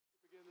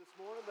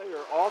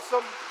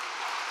awesome?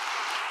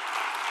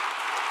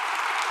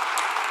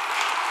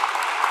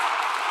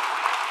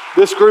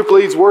 This group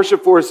leads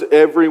worship for us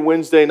every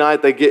Wednesday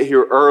night. They get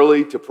here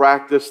early to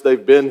practice.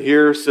 They've been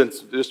here since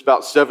just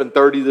about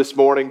 7:30 this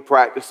morning,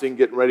 practicing,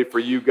 getting ready for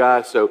you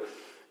guys. So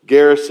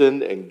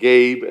Garrison and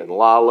Gabe and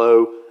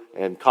Lalo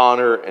and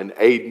Connor and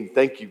Aiden,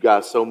 thank you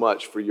guys so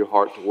much for your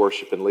heart to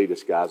worship and lead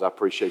us, guys. I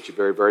appreciate you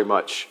very, very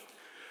much.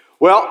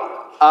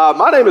 Well,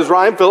 my name is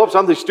Ryan Phillips.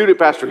 I'm the student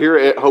pastor here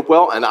at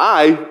Hopewell, and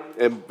I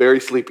am very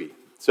sleepy.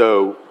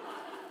 So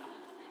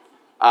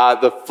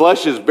the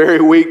flesh is very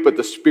weak, but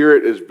the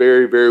spirit is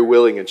very, very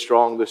willing and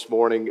strong this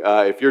morning.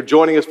 If you're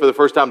joining us for the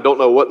first time, don't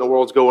know what in the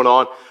world's going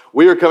on,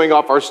 we are coming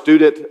off our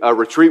student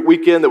retreat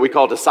weekend that we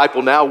call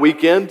DNOW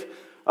weekend,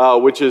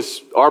 which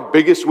is our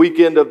biggest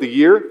weekend of the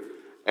year.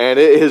 And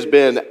it has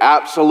been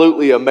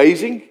absolutely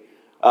amazing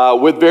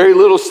with very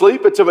little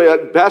sleep.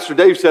 Pastor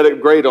Dave said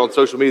it great on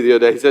social media the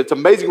other day. He said, it's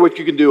amazing what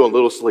you can do on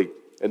little sleep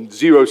and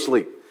zero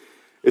sleep.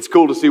 It's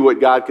cool to see what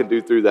God can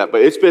do through that.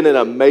 But it's been an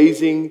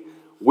amazing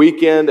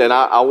weekend, and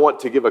I want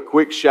to give a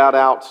quick shout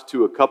out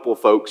to a couple of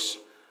folks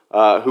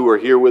who are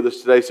here with us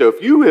today. So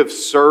if you have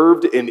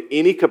served in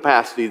any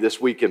capacity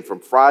this weekend, from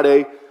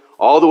Friday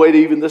all the way to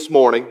even this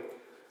morning,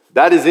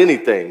 that is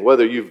anything,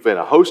 whether you've been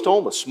a host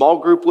home, a small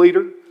group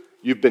leader,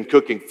 you've been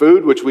cooking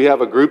food, which we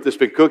have a group that's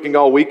been cooking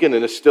all weekend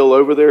and is still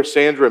over there.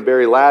 Sandra and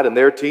Barry Ladd and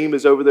their team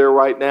is over there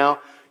right now.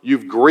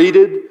 You've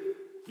greeted,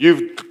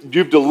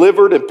 You've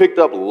delivered and picked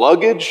up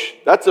luggage.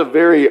 That's a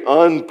very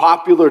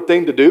unpopular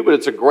thing to do, but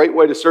it's a great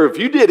way to serve. If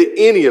you did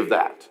any of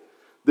that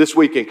this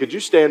weekend, could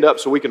you stand up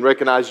so we can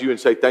recognize you and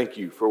say thank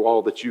you for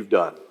all that you've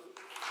done?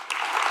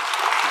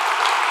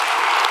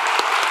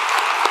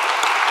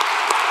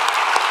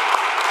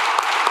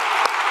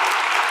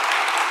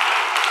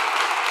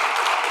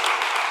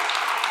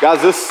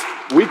 Guys, this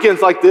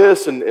weekends like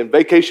this and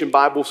Vacation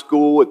Bible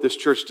School at this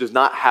church does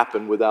not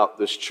happen without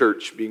this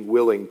church being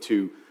willing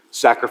to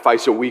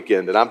sacrifice a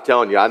weekend. And I'm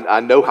telling you, I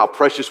know how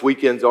precious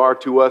weekends are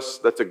to us.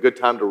 That's a good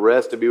time to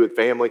rest and be with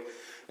family.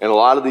 And a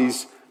lot of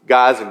these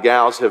guys and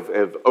gals have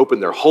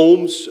opened their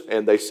homes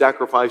and they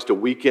sacrificed a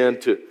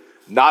weekend to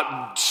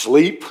not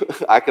sleep,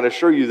 I can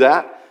assure you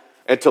that,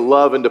 and to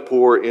love and to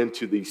pour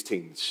into these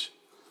teens.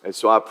 And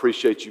so I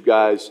appreciate you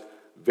guys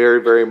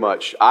very, very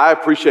much. I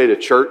appreciate a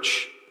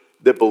church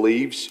that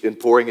believes in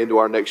pouring into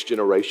our next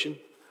generation,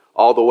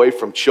 all the way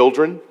from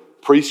children,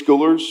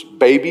 preschoolers,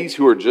 babies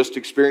who are just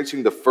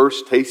experiencing the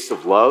first tastes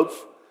of love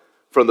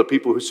from the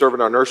people who serve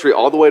in our nursery,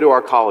 all the way to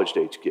our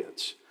college-age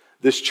kids.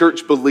 This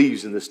church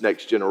believes in this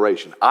next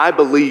generation. I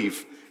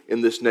believe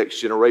in this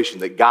next generation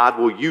that God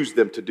will use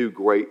them to do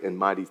great and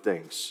mighty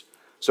things.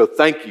 So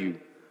thank you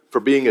for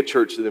being a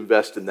church that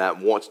invests in that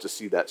and wants to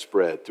see that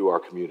spread through our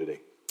community.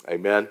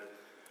 Amen.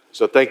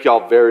 So thank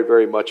y'all very,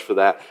 very much for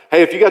that.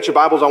 Hey, if you got your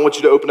Bibles, I want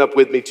you to open up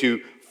with me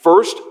to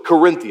 1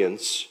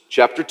 Corinthians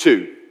chapter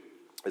 2.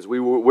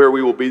 Where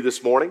we will be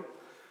this morning.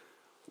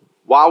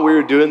 While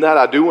we're doing that,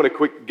 I do want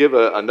to give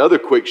another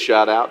quick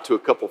shout out to a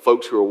couple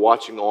folks who are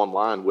watching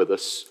online with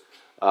us.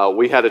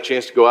 We had a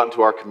chance to go out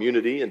into our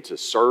community and to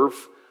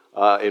serve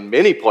in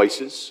many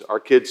places. Our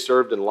kids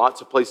served in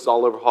lots of places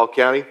all over Hall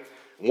County.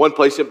 One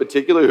place in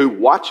particular who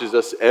watches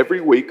us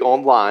every week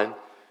online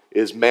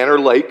is Manor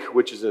Lake,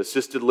 which is an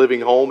assisted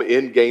living home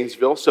in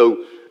Gainesville.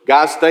 So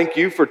guys, thank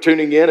you for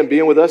tuning in and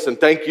being with us, and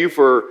thank you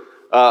for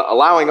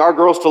allowing our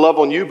girls to love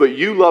on you, but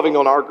you loving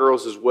on our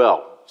girls as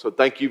well. So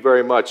thank you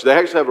very much. They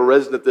actually have a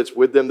resident that's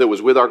with them that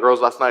was with our girls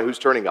last night who's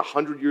turning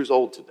 100 years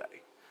old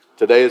today.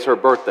 Today is her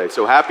birthday.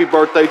 So happy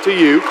birthday to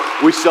you.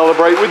 We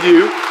celebrate with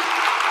you.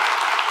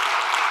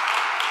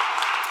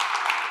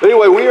 But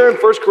anyway, we are in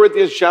 1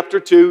 Corinthians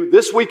chapter 2.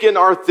 This weekend,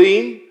 our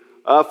theme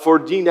for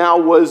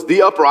DNOW was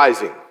the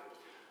uprising.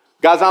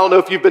 Guys, I don't know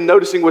if you've been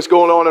noticing what's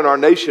going on in our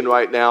nation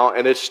right now,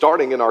 and it's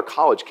starting in our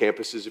college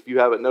campuses if you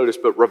haven't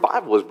noticed, but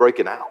revival is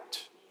breaking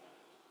out.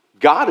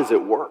 God is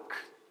at work.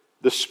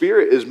 The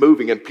Spirit is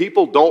moving, and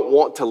people don't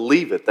want to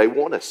leave it. They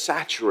want to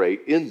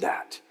saturate in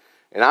that.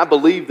 And I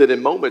believe that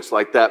in moments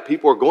like that,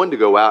 people are going to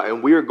go out,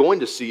 and we are going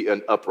to see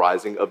an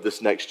uprising of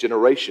this next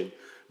generation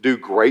do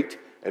great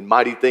and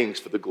mighty things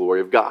for the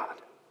glory of God.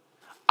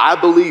 I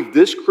believe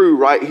this crew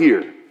right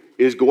here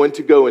is going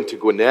to go into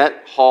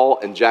Gwinnett, Hall,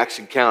 and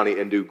Jackson County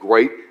and do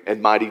great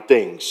and mighty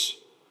things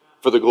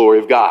for the glory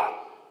of God.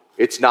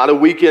 It's not a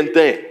weekend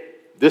thing.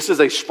 This is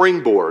a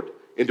springboard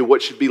into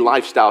what should be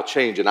lifestyle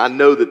change. And I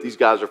know that these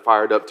guys are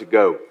fired up to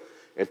go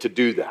and to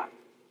do that.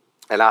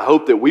 And I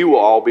hope that we will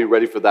all be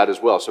ready for that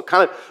as well. So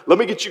let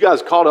me get you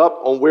guys caught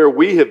up on where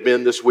we have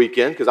been this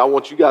weekend, because I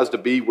want you guys to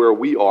be where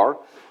we are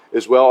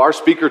as well. Our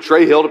speaker,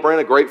 Trey Hildebrand,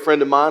 a great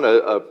friend of mine,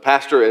 a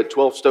pastor at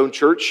 12 Stone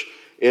Church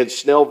in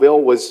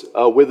Snellville, was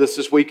with us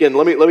this weekend.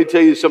 Let me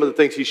tell you some of the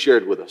things he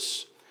shared with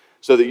us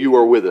so that you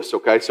are with us,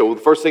 okay? So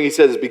the first thing he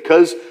says is,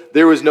 because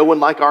there is no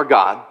one like our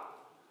God,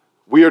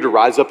 we are to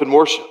rise up and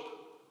worship.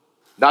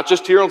 Not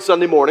just here on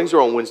Sunday mornings or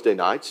on Wednesday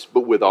nights,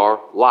 but with our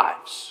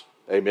lives.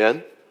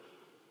 Amen?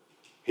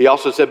 He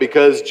also said,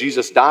 because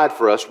Jesus died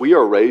for us, we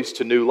are raised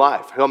to new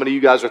life. How many of you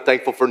guys are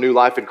thankful for new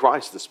life in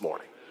Christ this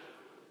morning?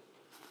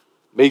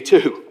 Me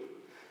too.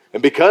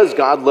 And because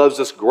God loves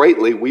us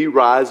greatly, we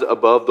rise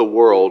above the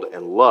world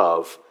and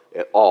love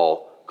at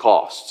all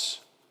costs.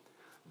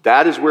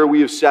 That is where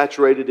we have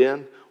saturated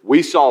in.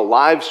 We saw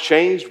lives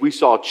changed. We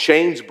saw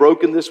chains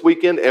broken this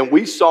weekend. And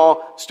we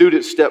saw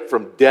students step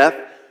from death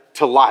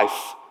to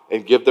life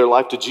and give their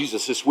life to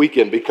Jesus this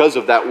weekend because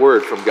of that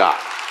word from God.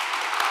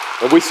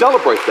 And we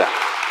celebrate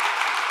that.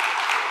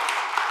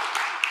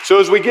 So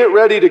as we get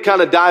ready to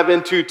kind of dive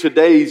into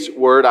today's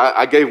word,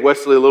 I gave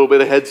Wesley a little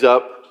bit of heads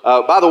up.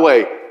 By the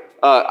way,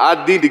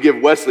 I need to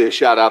give Wesley a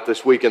shout out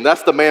this weekend.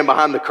 That's the man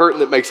behind the curtain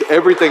that makes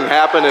everything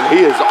happen, and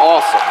he is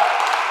awesome.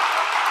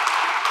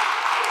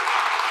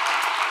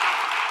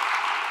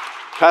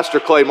 Pastor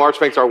Clay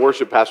Marchbanks, our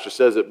worship pastor,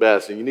 says it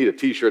best, and you need a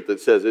t-shirt that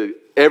says it,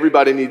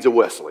 everybody needs a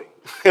Wesley.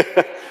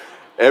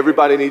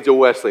 Everybody needs a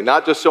Wesley,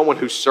 not just someone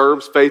who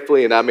serves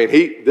faithfully. And I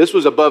mean, this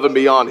was above and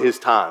beyond his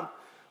time.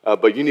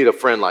 But you need a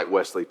friend like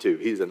Wesley too.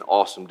 He's an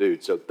awesome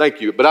dude. So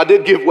thank you. But I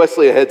did give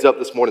Wesley a heads up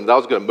this morning that I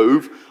was going to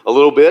move a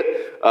little bit.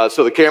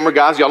 So the camera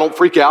guys, y'all don't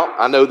freak out.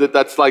 I know that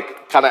that's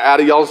like kind of out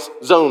of y'all's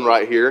zone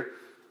right here.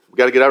 We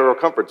got to get out of our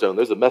comfort zone.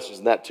 There's a message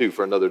in that too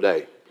for another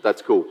day.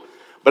 That's cool.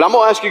 But I'm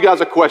going to ask you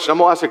guys a question. I'm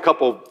going to ask a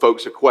couple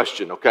folks a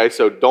question, okay?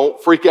 So don't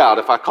freak out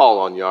if I call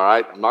on you, all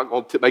right? I'm not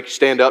going to make you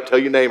stand up, tell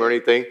your name or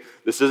anything.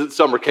 This isn't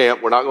summer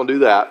camp. We're not going to do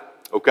that,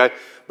 okay?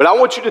 But I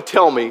want you to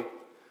tell me,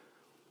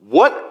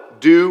 what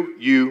do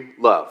you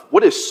love?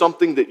 What is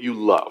something that you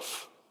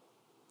love?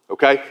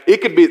 Okay?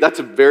 It could be, that's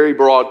a very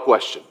broad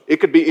question. It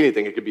could be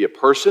anything. It could be a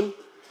person.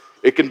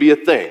 It can be a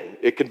thing.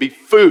 It can be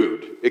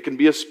food. It can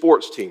be a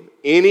sports team.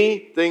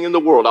 Anything in the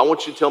world. I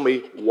want you to tell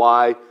me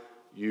why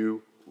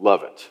you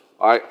love it.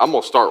 All right? I'm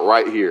going to start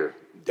right here,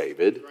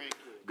 David.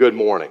 Good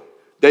morning.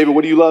 David,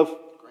 what do you love?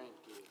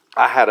 Grandkids.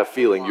 I had a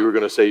feeling you were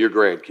going to say your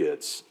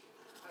grandkids.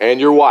 And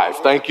your wife.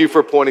 Thank you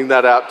for pointing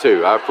that out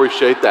too. I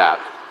appreciate that.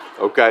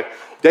 Okay?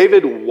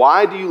 David,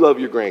 why do you love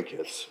your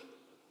grandkids?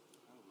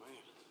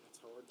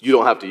 You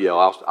don't have to yell.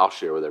 I'll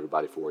share with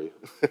everybody for you.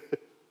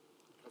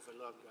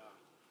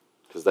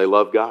 Because they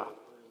love God.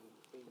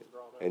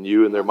 And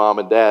you and their mom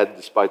and dad,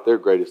 despite their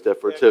greatest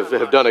efforts,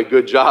 have done a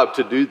good job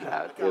to do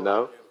that, you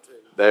know?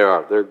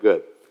 They're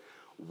good.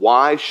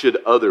 Why should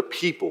other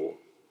people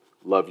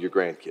love your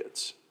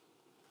grandkids?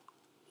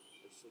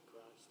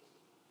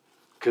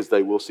 Because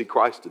they will see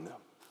Christ in them.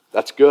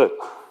 That's good.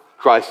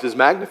 Christ is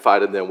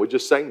magnified in them. We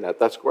just sang that.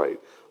 That's great.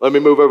 Let me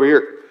move over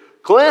here.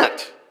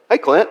 Clint. Hey,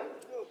 Clint.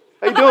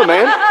 How you doing,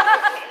 man?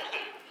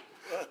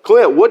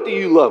 Clint, what do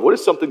you love? What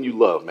is something you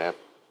love, man?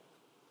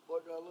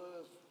 What do I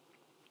love?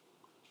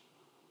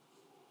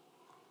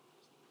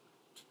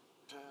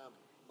 Time.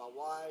 My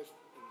wife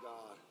and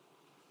God.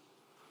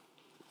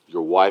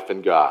 Your wife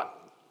and God.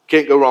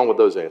 Can't go wrong with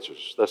those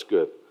answers. That's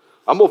good.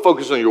 I'm going to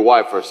focus on your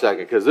wife for a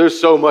second because there's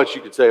so much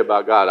you could say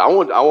about God. I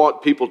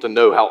want people to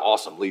know how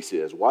awesome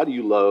Lisa is. Why do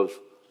you love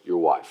your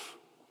wife?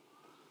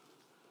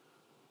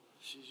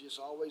 She's just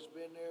always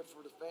been there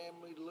for the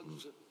family,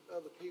 looks at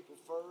other people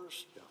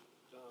first. Yeah.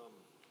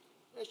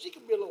 And she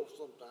can be a little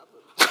sometimes.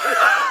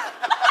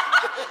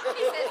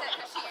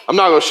 I'm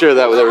not going to share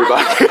that with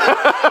everybody.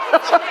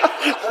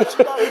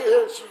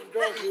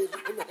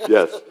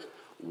 Yes.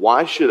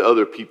 Why should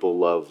other people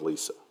love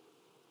Lisa?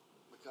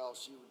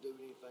 Because she would do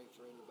anything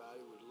for anybody,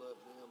 would love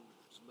them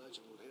as much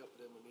and would help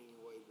them in any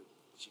way that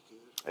she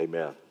could.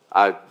 Amen.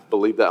 I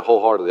believe that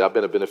wholeheartedly. I've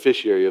been a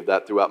beneficiary of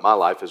that throughout my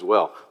life as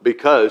well.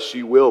 Because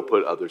she will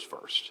put others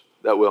first.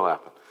 That will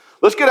happen.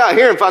 Let's get out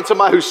here and find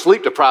somebody who's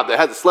sleep deprived that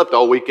hasn't slept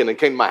all weekend and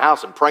came to my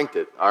house and pranked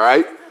it. All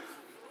right?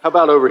 How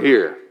about over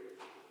here?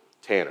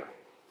 Tanner.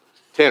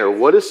 Tanner,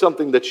 what is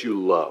something that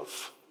you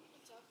love?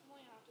 I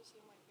definitely have to say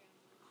my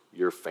family.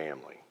 Your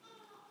family.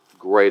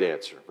 Great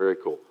answer. Very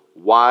cool.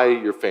 Why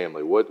your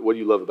family? What do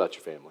you love about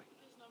your family?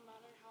 Because no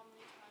matter how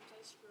many times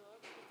I screw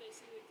up, if they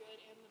see the good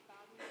and the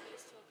bad in me, they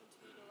still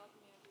continue to love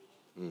me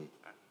every day.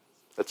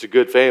 That's a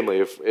good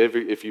family.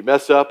 If you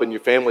mess up and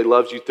your family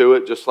loves you through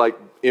it, just like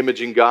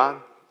imaging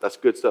God, that's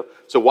good stuff.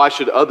 So why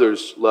should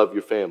others love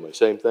your family?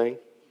 Same thing?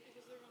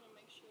 Because they're going to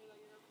make sure that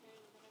you're okay,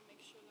 they're going to make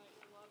sure that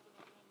you're loved,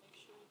 and they're going to make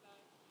sure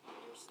that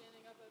you're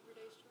standing up every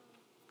day strong.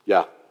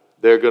 Yeah.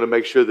 They're going to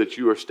make sure that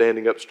you are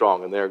standing up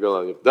strong, and they're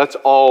going to. That's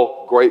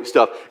all great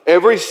stuff.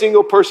 Every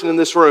single person in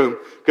this room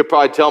could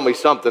probably tell me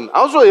something.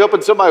 I was really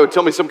hoping somebody would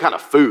tell me some kind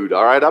of food,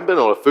 all right? I've been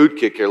on a food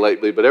kick here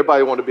lately, but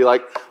everybody wanted to be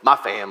like, my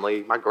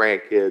family, my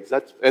grandkids.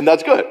 That's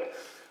good.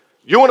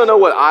 You want to know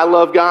what I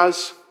love,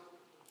 guys?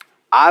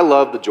 I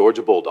love the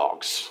Georgia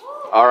Bulldogs,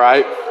 all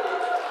right?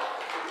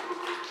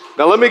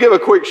 Now, let me give a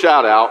quick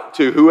shout out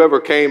to whoever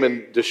came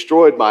and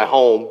destroyed my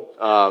home.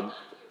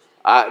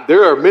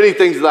 There are many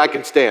things that I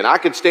can stand. I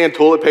can stand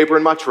toilet paper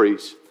in my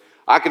trees.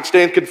 I can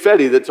stand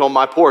confetti that's on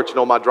my porch and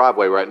on my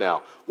driveway right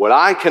now. What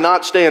I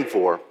cannot stand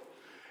for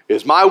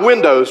is my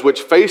windows,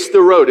 which face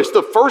the road. It's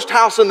the first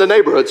house in the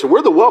neighborhood, so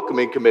we're the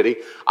welcoming committee.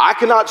 I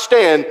cannot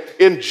stand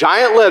in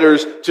giant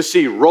letters to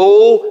see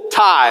Roll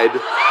Tide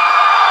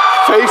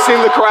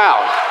facing the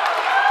crowd.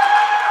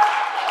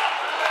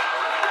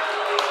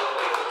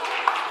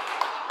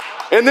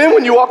 And then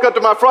when you walk up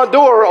to my front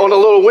door, on a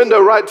little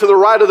window right to the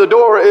right of the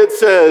door, it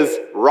says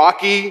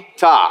Rocky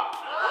Top.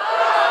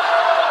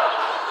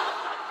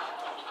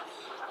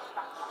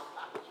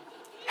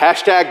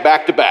 Hashtag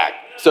back to back.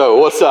 So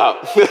what's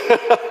up?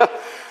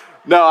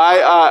 No,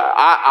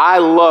 I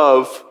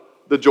love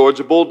the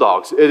Georgia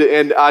Bulldogs.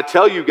 And I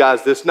tell you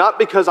guys this, not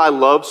because I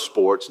love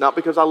sports, not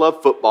because I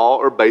love football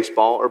or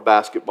baseball or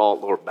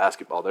basketball.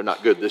 They're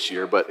not good this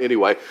year, but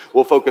anyway,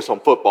 we'll focus on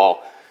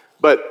football.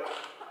 But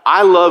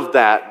I love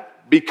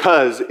that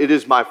because it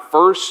is my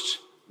first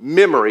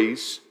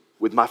memories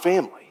with my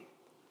family.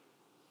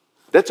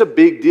 That's a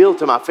big deal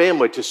to my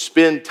family to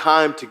spend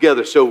time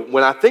together. So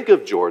when I think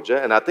of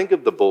Georgia and I think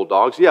of the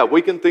Bulldogs, yeah,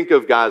 we can think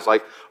of guys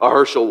like a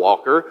Herschel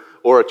Walker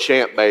or a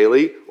Champ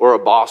Bailey or a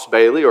Boss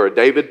Bailey or a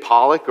David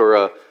Pollock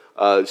or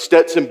a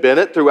Stetson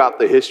Bennett throughout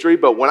the history.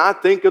 But when I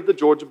think of the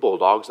Georgia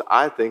Bulldogs,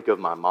 I think of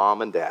my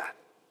mom and dad.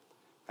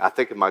 I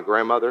think of my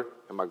grandmother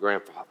and my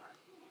grandfather.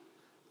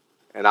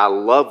 And I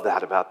love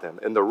that about them.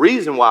 And the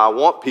reason why I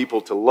want people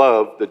to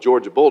love the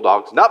Georgia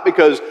Bulldogs, not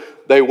because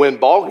they win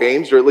ball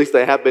games, or at least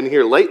they have been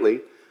here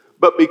lately,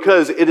 but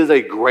because it is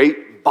a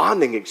great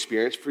bonding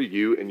experience for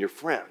you and your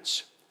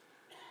friends.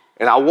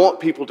 And I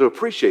want people to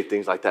appreciate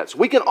things like that. So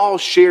we can all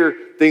share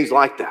things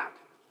like that.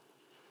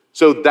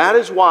 So that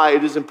is why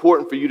it is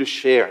important for you to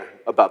share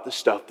about the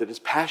stuff that is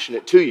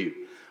passionate to you.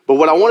 But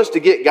what I want us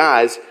to get,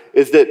 guys,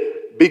 is that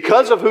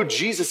because of who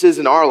Jesus is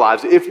in our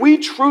lives, if we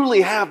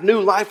truly have new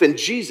life in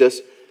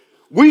Jesus,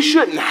 we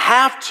shouldn't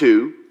have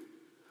to,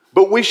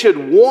 but we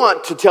should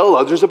want to tell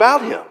others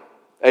about him.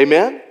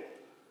 Amen?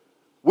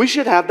 We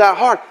should have that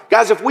heart.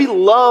 Guys, if we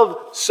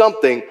love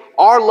something,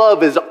 our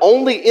love is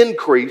only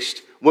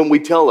increased when we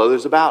tell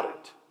others about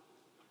it.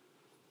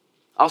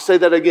 I'll say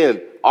that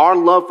again. Our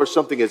love for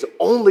something is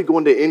only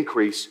going to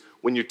increase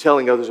when you're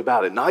telling others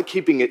about it, not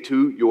keeping it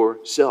to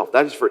yourself.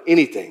 That is for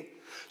anything.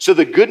 So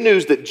the good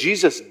news that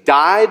Jesus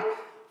died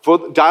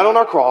on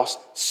our cross,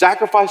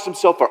 sacrificed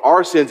himself for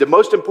our sins, and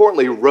most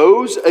importantly,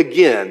 rose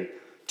again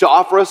to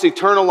offer us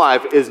eternal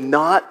life is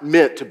not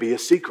meant to be a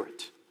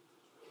secret.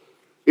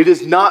 It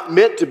is not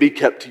meant to be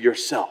kept to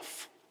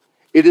yourself.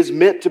 It is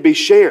meant to be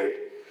shared.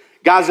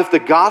 Guys, if the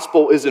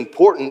gospel is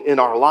important in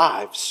our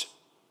lives,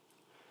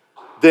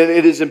 then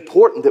it is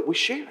important that we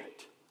share it.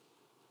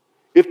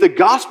 If the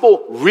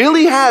gospel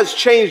really has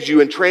changed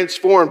you and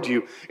transformed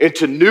you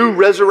into new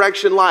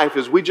resurrection life,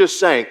 as we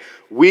just sang,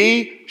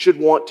 we should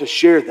want to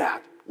share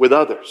that with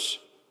others.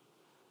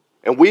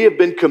 And we have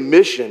been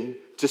commissioned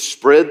to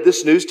spread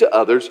this news to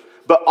others.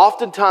 But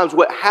oftentimes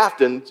what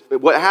happens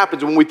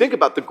when we think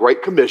about the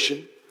Great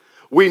Commission,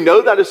 we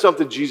know that is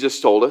something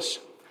Jesus told us.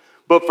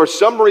 But for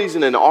some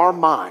reason in our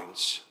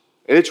minds,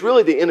 and it's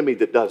really the enemy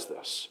that does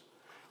this,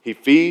 he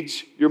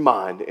feeds your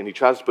mind and he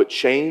tries to put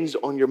chains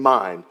on your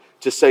mind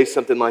to say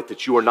something like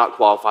that you are not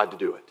qualified to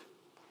do it.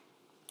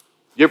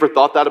 You ever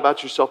thought that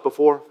about yourself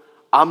before?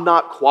 I'm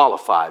not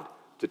qualified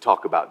to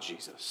talk about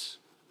Jesus.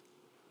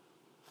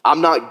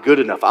 I'm not good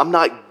enough. I'm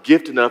not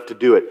gifted enough to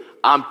do it.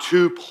 I'm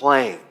too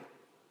plain.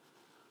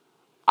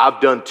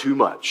 I've done too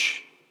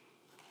much.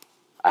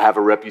 I have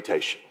a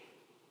reputation.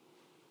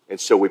 And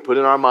so we put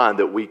in our mind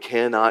that we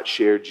cannot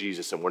share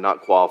Jesus and we're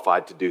not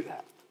qualified to do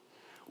that.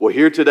 Well,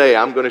 here today,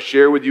 I'm going to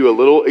share with you a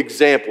little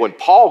example. And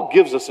Paul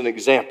gives us an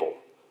example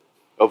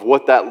of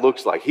what that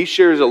looks like. He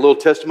shares a little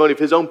testimony of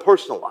his own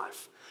personal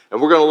life. And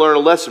we're going to learn a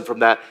lesson from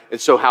that. And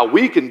so how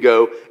we can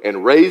go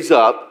and raise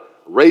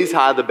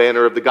high the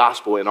banner of the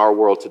gospel in our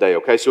world today.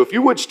 Okay, so if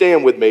you would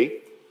stand with me,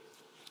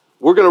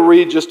 we're going to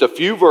read just a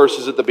few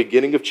verses at the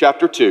beginning of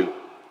chapter 2.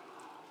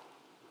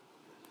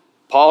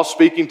 Paul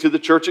speaking to the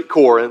church at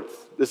Corinth.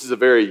 This is a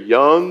very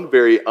young,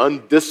 very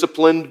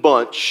undisciplined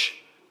bunch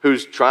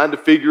who's trying to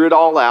figure it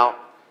all out.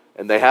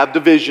 And they have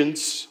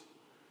divisions.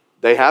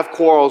 They have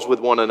quarrels with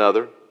one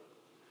another.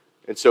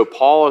 And so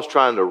Paul is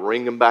trying to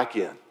ring them back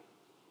in.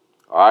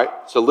 All right,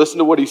 so listen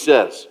to what he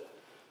says.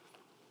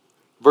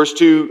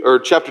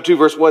 Chapter 2,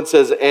 verse 1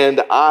 says,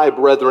 "And I,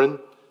 brethren,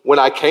 when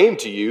I came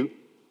to you,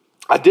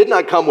 I did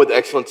not come with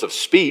excellence of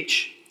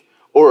speech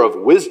or of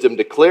wisdom,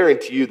 declaring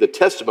to you the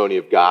testimony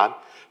of God.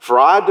 For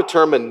I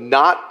determined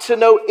not to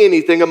know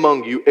anything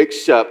among you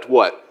except"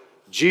 what?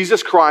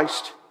 "Jesus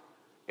Christ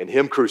and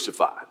him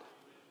crucified.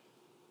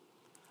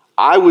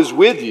 I was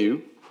with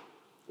you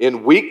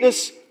in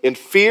weakness, in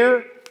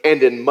fear,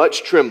 and in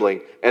much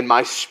trembling. And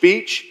my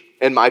speech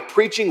and my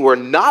preaching were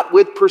not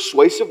with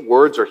persuasive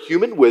words or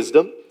human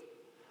wisdom,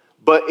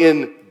 but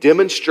in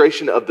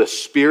demonstration of the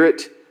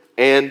Spirit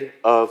and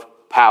of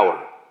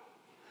power.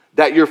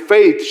 That your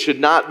faith should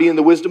not be in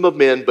the wisdom of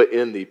men, but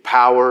in the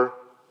power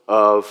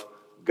of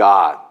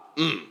God."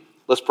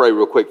 Let's pray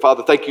real quick.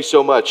 Father, thank you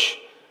so much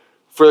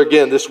for,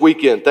 again, this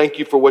weekend. Thank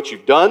you for what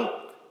you've done.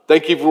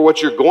 Thank you for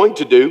what you're going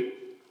to do.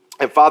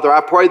 And Father, I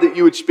pray that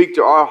you would speak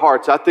to our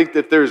hearts. I think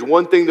that there's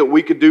one thing that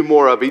we could do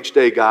more of each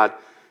day, God,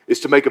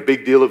 is to make a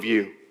big deal of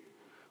you.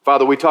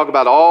 Father, we talk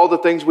about all the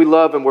things we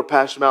love and we're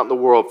passionate about in the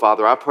world.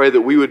 Father, I pray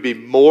that we would be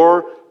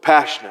more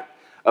passionate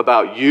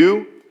about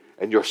you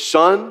and your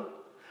Son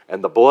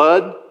and the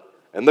blood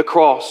and the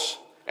cross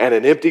and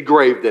an empty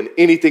grave than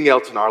anything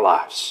else in our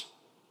lives.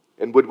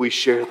 And would we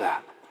share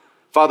that?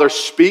 Father,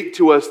 speak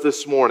to us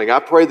this morning. I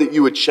pray that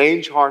you would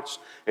change hearts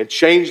and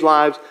change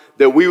lives,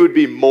 that we would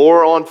be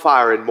more on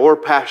fire and more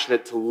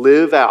passionate to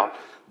live out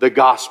the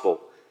gospel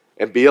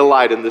and be a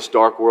light in this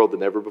dark world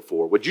than ever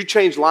before. Would you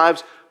change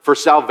lives for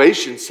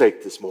salvation's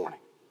sake this morning?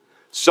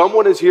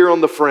 Someone is here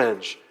on the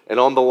fringe and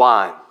on the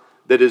line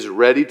that is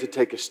ready to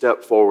take a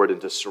step forward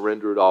and to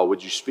surrender it all.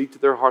 Would you speak to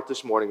their heart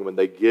this morning when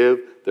they give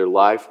their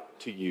life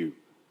to you?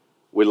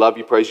 We love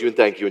you, praise you, and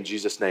thank you in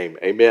Jesus' name.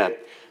 Amen.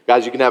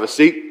 Guys, you can have a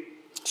seat.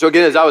 So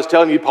again, as I was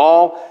telling you,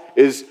 Paul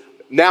is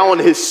now on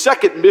his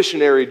second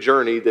missionary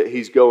journey that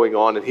he's going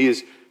on, and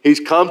he's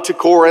come to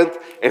Corinth,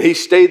 and he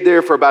stayed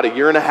there for about a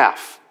year and a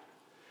half.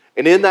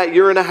 And in that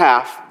year and a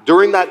half,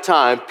 during that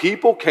time,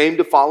 people came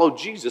to follow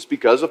Jesus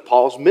because of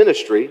Paul's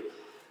ministry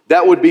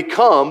that would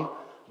become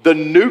the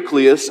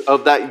nucleus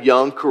of that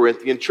young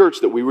Corinthian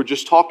church that we were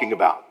just talking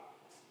about.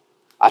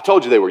 I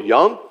told you they were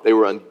young, they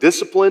were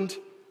undisciplined,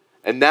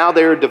 and now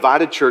they're a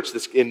divided church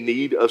that's in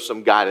need of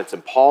some guidance.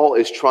 And Paul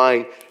is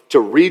trying to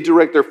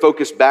redirect their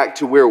focus back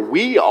to where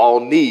we all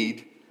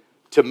need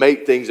to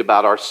make things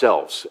about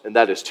ourselves. And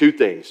that is two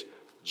things: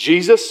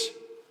 Jesus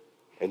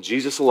and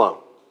Jesus alone.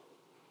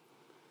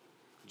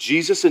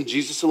 Jesus and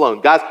Jesus alone.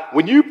 Guys,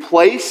 when you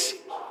place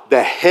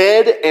the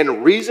head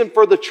and reason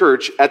for the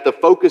church at the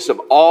focus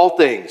of all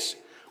things,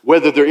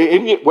 whether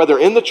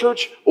in the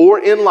church or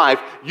in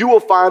life, you will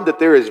find that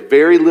there is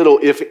very little,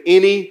 if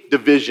any,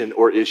 division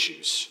or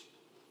issues.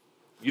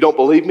 You don't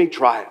believe me?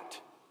 Try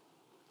it.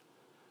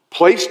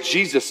 Place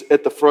Jesus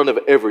at the front of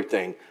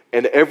everything,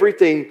 and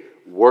everything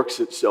works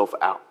itself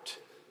out.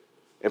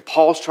 And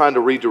Paul's trying to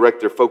redirect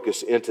their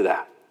focus into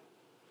that.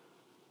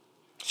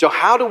 So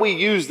how do we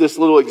use this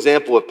little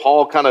example of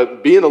Paul kind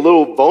of being a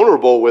little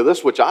vulnerable with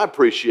us, which I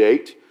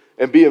appreciate,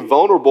 and being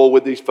vulnerable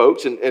with these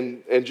folks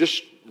and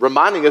just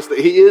reminding us that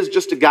he is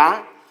just a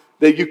guy,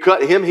 that you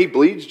cut him, he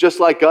bleeds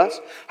just like us?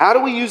 How do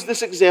we use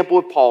this example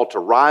of Paul to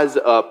rise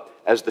up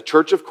as the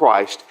church of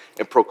Christ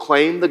and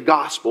proclaim the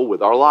gospel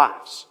with our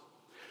lives?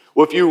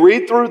 Well, if you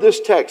read through this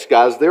text,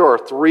 guys, there are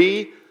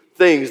three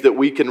things that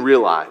we can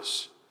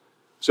realize.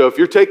 So if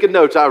you're taking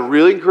notes, I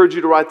really encourage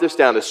you to write this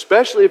down,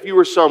 especially if you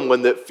are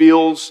someone that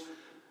feels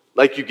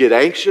like you get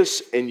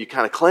anxious and you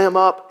kind of clam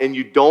up and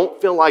you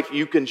don't feel like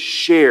you can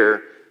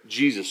share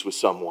Jesus with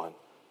someone,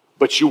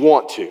 but you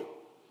want to.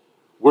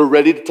 We're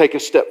ready to take a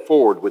step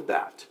forward with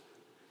that.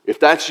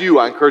 If that's you,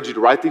 I encourage you to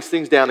write these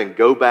things down and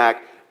go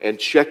back and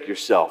check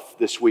yourself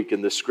this week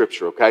in this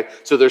scripture, okay?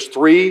 So there's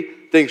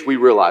three things we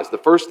realize. The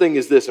first thing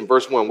is this in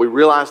verse 1. We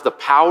realize the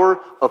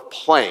power of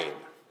plain.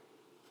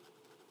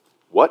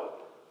 What?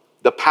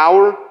 The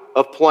power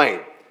of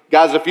plain.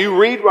 Guys, if you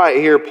read right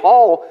here,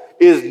 Paul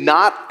is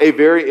not a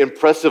very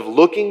impressive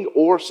looking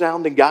or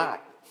sounding guy.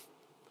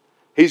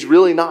 He's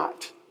really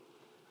not.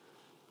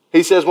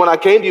 He says, when I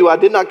came to you, I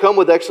did not come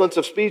with excellence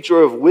of speech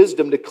or of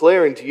wisdom,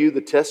 declaring to you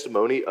the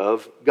testimony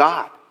of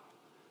God.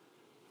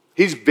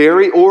 He's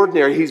very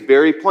ordinary. He's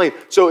very plain.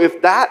 So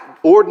if that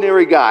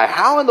ordinary guy,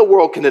 how in the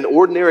world can an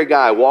ordinary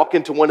guy walk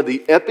into one of the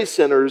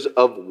epicenters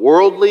of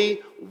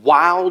worldly,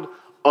 wild,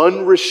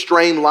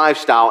 unrestrained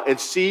lifestyle and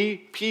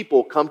see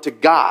people come to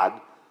God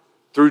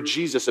through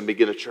Jesus and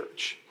begin a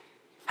church?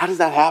 How does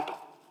that happen?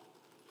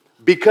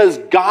 Because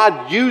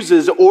God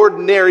uses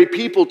ordinary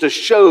people to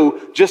show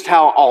just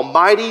how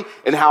almighty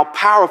and how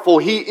powerful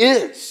He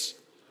is.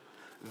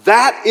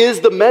 That is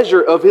the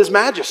measure of His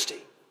majesty.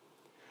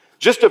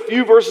 Just a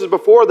few verses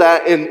before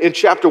that in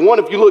chapter 1,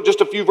 if you look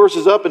just a few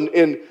verses up in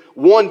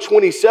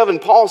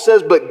 1:27, Paul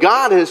says, but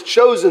God has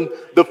chosen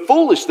the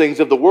foolish things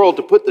of the world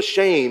to put to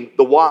shame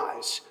the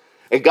wise.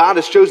 And God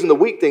has chosen the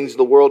weak things of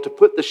the world to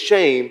put to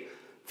shame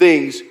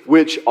things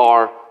which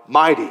are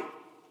mighty.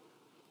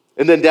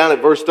 And then down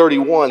at verse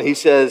 31, he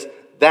says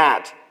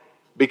that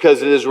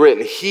because it is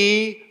written,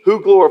 he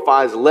who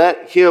glorifies,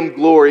 let him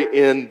glory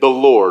in the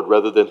Lord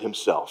rather than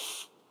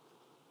himself.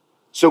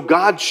 So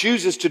God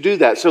chooses to do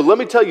that. So let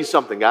me tell you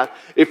something, guys.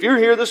 If you're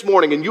here this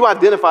morning and you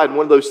identified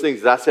one of those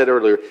things that I said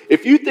earlier,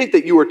 if you think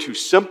that you are too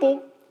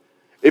simple,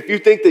 if you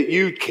think that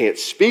you can't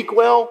speak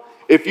well,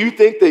 if you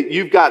think that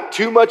you've got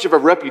too much of a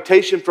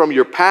reputation from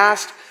your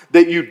past,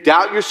 that you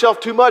doubt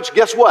yourself too much,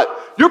 guess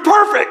what? You're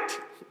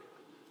perfect.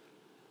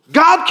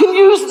 God can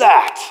use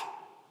that.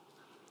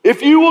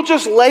 If you will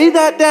just lay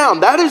that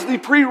down, that is the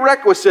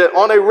prerequisite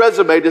on a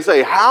resume to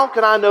say, how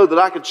can I know that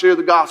I can share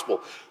the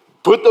gospel?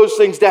 Put those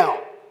things down.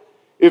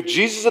 If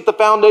Jesus is at the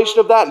foundation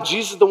of that, and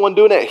Jesus is the one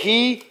doing it,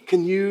 He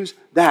can use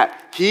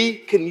that. He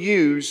can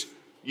use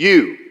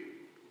you.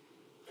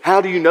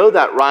 How do you know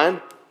that,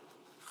 Ryan?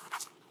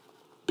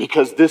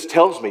 Because this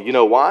tells me. You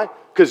know why?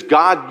 Because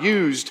God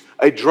used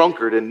a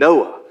drunkard in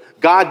Noah.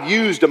 God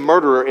used a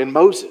murderer in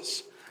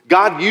Moses.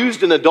 God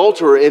used an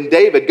adulterer in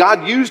David.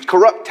 God used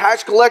corrupt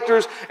tax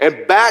collectors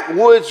and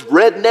backwoods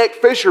redneck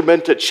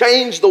fishermen to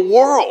change the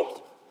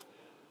world.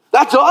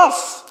 That's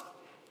us.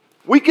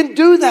 We can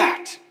do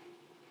that.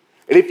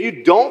 And if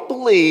you don't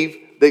believe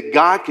that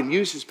God can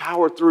use His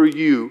power through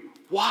you,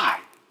 why?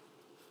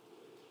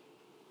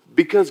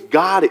 Because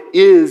God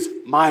is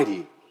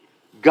mighty.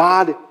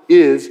 God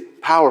is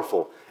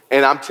powerful.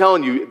 And I'm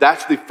telling you,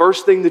 that's the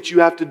first thing that you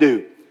have to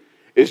do,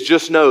 is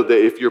just know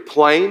that if you're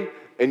plain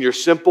and you're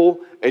simple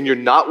and you're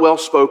not well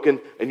spoken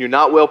and you're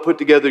not well put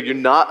together, you're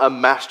not a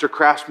master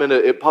craftsman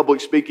at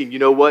public speaking, you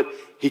know what?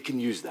 He can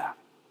use that.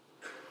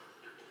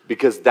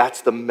 Because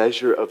that's the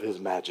measure of his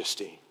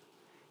majesty.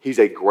 He's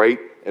a great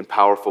and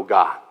powerful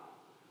God.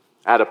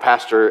 I had a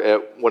pastor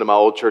at one of my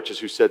old churches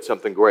who said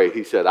something great.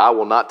 He said, I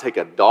will not take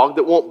a dog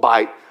that won't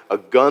bite, a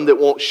gun that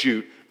won't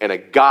shoot, and a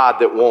God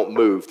that won't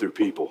move through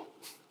people.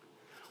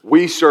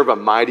 We serve a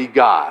mighty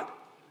God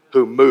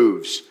who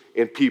moves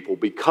in people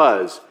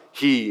because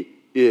he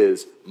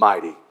is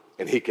mighty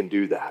and he can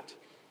do that.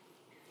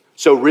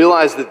 So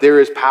realize that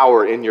there is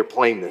power in your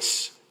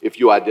plainness if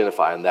you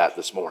identify in that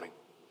this morning.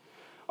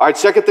 All right,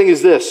 second thing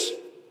is this.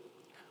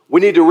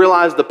 We need to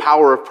realize the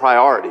power of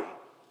priority.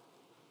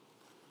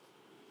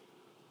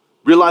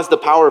 Realize the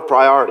power of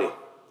priority.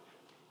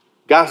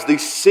 Guys, the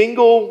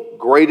single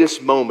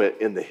greatest moment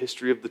in the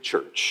history of the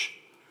church,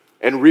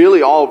 and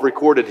really all of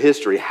recorded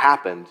history,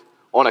 happened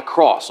on a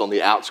cross on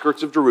the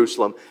outskirts of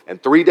Jerusalem,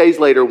 and 3 days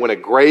later when a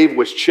grave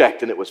was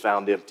checked and it was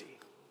found empty.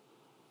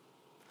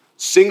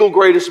 Single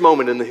greatest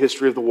moment in the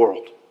history of the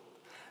world.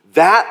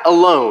 That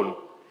alone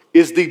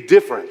is the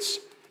difference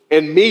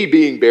in me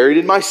being buried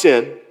in my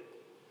sin,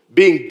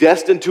 being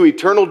destined to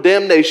eternal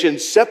damnation,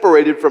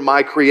 separated from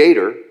my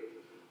Creator,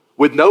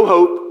 with no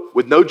hope,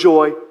 with no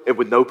joy, and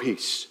with no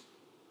peace.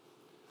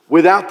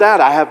 Without that,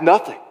 I have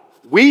nothing.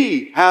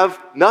 We have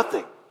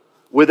nothing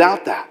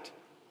without that.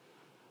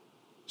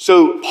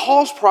 So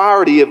Paul's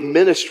priority of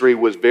ministry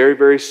was very,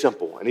 very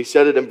simple. And he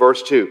said it in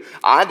verse 2.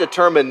 I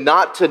determined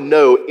not to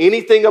know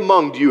anything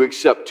among you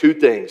except two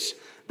things.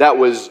 That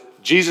was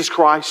Jesus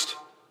Christ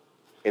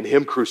and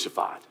him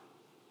crucified.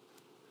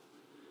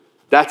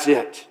 That's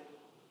it.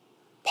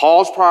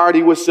 Paul's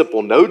priority was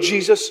simple. Know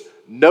Jesus,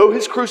 know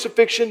his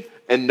crucifixion,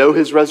 and know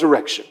his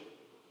resurrection.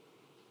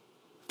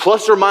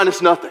 Plus or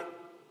minus nothing.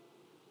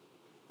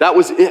 That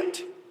was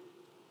it.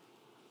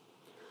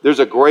 There's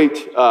a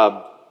great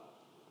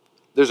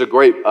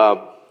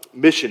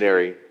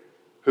missionary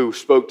who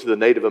spoke to the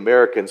Native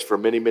Americans for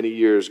many, many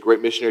years, a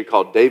great missionary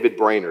called David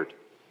Brainerd.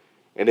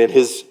 And in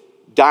his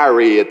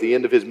diary at the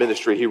end of his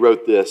ministry, he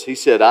wrote this. He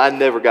said, I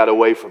never got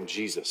away from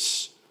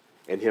Jesus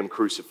and him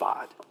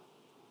crucified.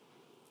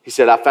 He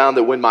said, I found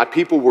that when my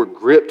people were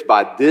gripped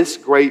by this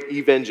great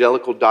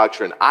evangelical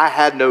doctrine, I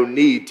had no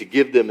need to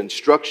give them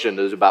instruction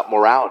about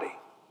morality.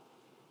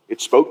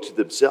 It spoke to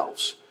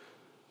themselves.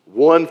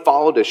 One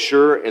followed as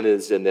sure and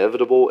as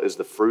inevitable as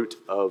the fruit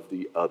of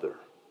the other.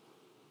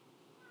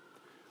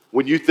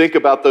 When you think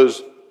about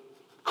those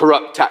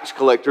corrupt tax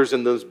collectors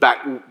and those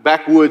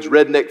backwoods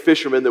redneck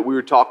fishermen that we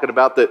were talking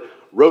about that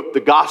wrote the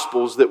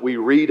Gospels that we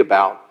read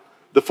about,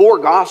 the four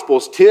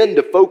Gospels tend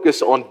to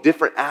focus on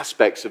different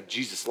aspects of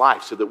Jesus'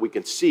 life so that we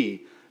can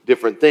see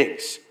different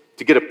things,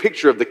 to get a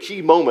picture of the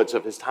key moments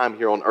of his time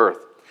here on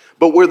earth.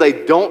 But where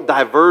they don't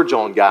diverge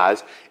on,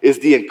 guys, is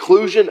the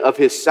inclusion of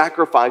his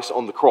sacrifice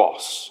on the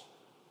cross.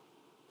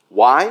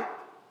 Why?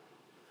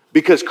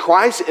 Because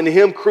Christ and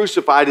him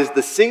crucified is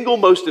the single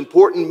most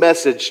important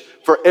message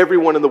for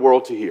everyone in the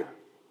world to hear.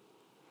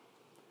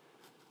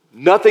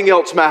 Nothing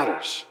else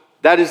matters.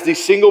 That is the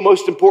single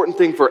most important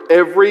thing for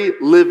every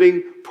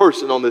living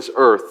person on this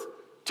earth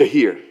to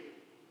hear.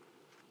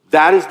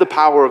 That is the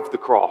power of the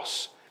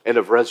cross and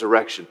of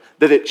resurrection,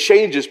 that it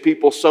changes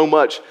people so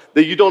much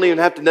that you don't even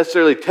have to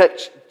necessarily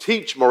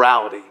teach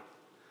morality.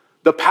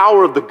 The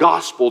power of the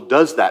gospel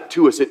does that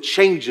to us. It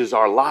changes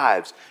our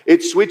lives.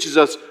 It switches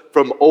us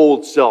from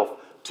old self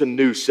to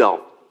new self,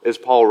 as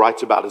Paul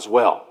writes about as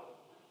well.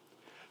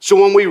 So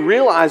when we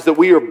realize that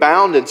we are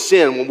bound in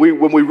sin,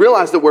 when we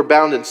realize that we're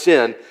bound in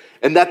sin,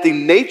 and that the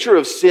nature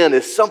of sin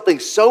is something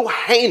so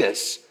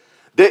heinous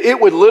that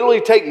it would literally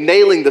take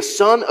nailing the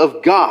Son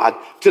of God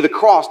to the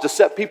cross to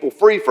set people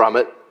free from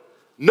it,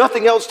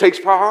 nothing else takes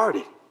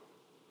priority.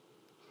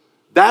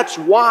 That's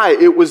why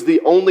it was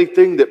the only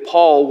thing that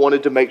Paul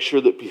wanted to make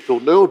sure that people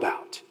knew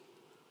about.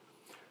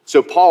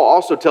 So Paul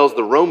also tells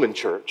the Roman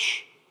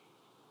church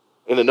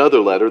in another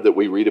letter that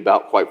we read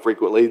about quite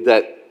frequently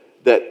that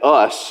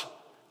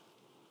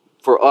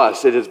for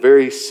us, it is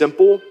very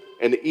simple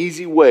and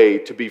easy way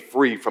to be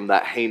free from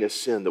that heinous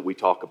sin that we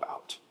talk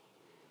about.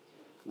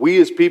 We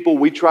as people,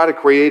 we try to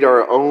create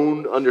our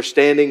own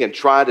understanding and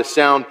try to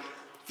sound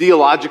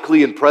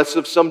theologically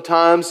impressive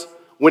sometimes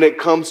when it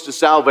comes to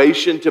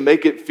salvation to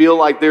make it feel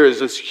like there is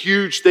this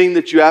huge thing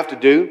that you have to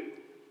do.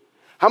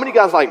 How many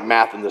guys like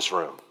math in this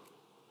room?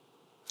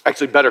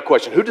 Actually, better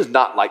question, who does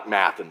not like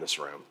math in this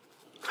room?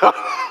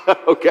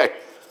 Okay,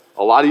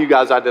 a lot of you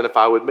guys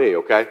identify with me,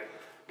 okay?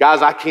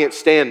 Guys, I can't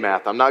stand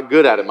math. I'm not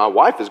good at it. My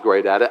wife is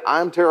great at it.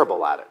 I'm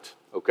terrible at it,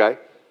 okay?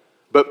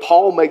 But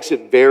Paul makes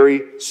it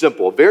very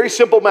simple. A very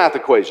simple math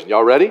equation.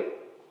 Y'all ready?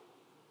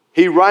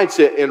 He writes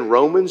it in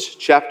Romans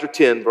chapter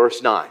 10,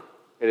 verse 9.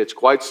 And it's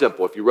quite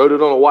simple. If you wrote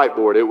it on a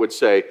whiteboard, it would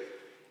say,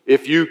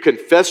 if you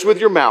confess with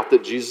your mouth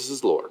that Jesus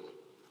is Lord,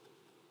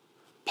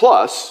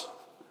 plus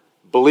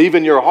believe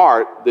in your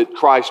heart that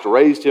Christ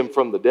raised him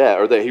from the dead,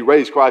 or that he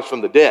raised Christ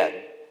from the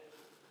dead,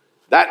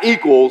 that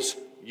equals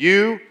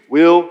you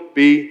will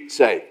be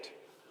saved.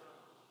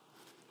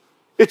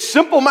 It's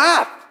simple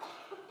math.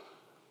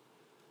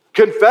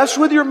 Confess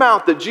with your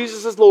mouth that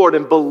Jesus is Lord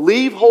and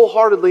believe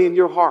wholeheartedly in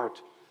your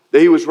heart that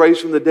he was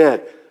raised from the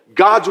dead.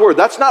 God's word.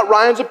 That's not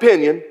Ryan's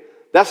opinion.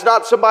 That's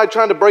not somebody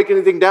trying to break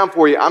anything down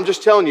for you. I'm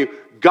just telling you,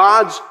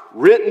 God's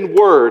written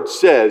word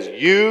says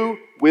you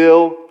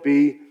will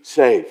be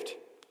saved.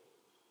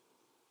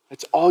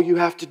 That's all you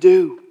have to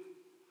do.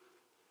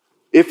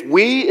 If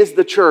we as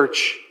the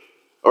church,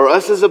 or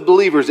us as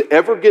believers,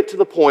 ever get to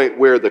the point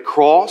where the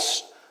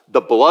cross,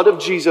 the blood of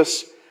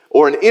Jesus,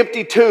 or an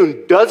empty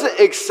tomb doesn't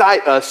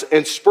excite us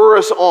and spur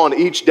us on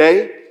each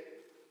day,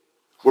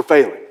 we're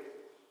failing.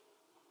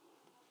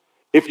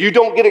 If you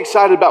don't get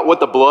excited about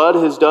what the blood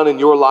has done in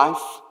your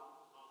life,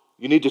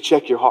 you need to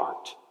check your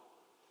heart.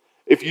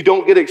 If you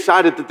don't get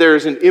excited that there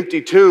is an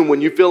empty tomb when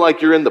you feel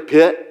like you're in the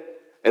pit,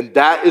 and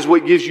that is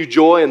what gives you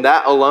joy and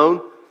that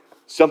alone,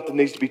 something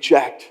needs to be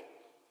checked.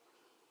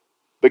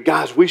 But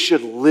guys, we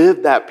should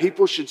live that.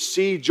 People should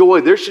see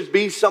joy. There should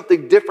be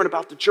something different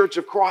about the church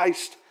of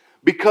Christ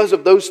because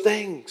of those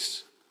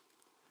things.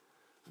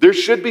 There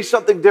should be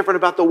something different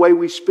about the way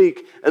we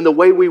speak and the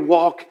way we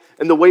walk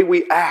and the way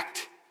we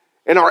act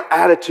and our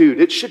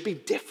attitude. It should be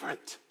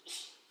different.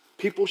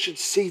 People should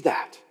see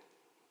that.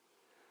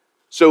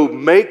 So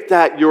make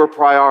that your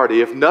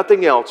priority. If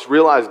nothing else,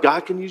 realize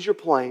God can use your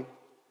plane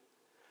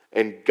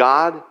and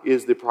God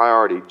is the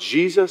priority.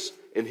 Jesus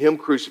and him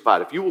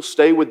crucified. If you will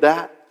stay with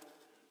that,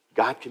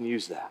 God can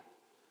use that.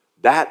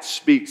 That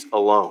speaks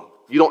alone.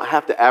 You don't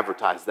have to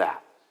advertise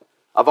that.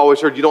 I've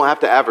always heard you don't have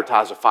to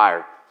advertise a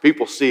fire.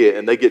 People see it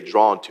and they get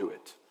drawn to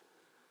it.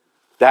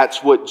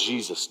 That's what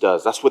Jesus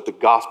does. That's what the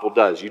gospel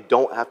does. You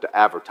don't have to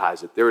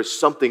advertise it. There is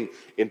something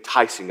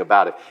enticing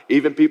about it.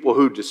 Even people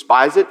who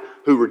despise it,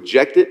 who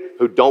reject it,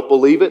 who don't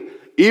believe it,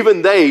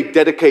 even they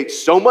dedicate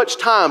so much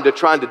time to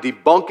trying to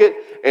debunk it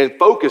and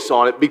focus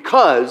on it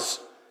because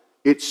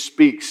it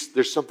speaks.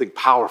 There's something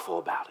powerful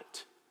about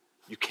it.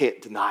 You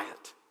can't deny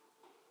it.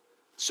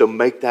 So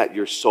make that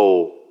your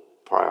sole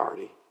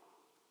priority.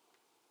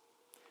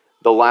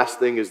 The last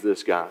thing is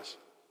this, guys.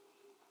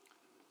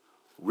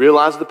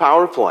 Realize the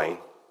power of playing.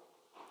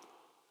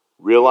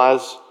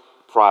 Realize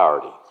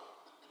priority.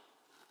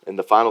 And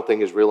the final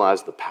thing is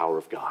realize the power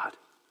of God.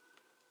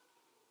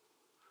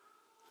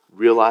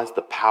 Realize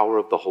the power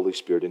of the Holy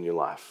Spirit in your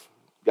life.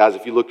 Guys,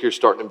 if you look here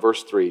starting in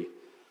verse 3,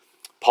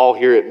 Paul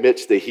here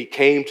admits that he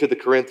came to the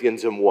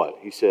Corinthians in what?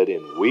 He said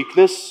in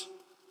weakness,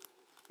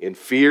 in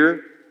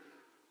fear,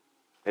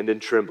 and in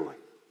trembling.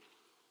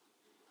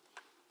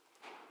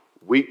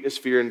 Weakness,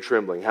 fear, and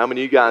trembling. How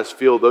many of you guys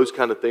feel those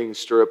kind of things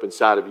stir up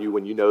inside of you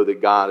when you know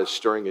that God is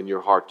stirring in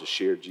your heart to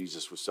share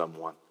Jesus with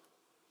someone?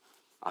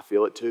 I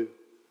feel it too.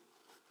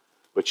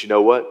 But you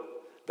know what?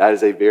 That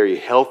is a very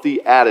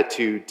healthy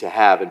attitude to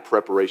have in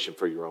preparation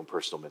for your own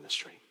personal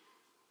ministry.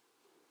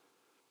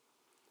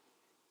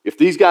 If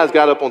these guys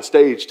got up on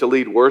stage to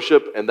lead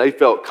worship and they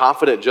felt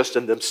confident just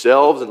in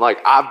themselves and like,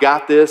 I've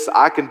got this,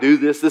 I can do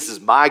this, this is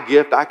my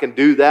gift, I can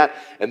do that,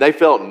 and they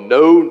felt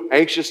no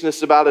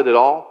anxiousness about it at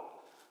all,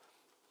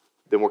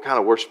 then we're kind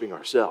of worshiping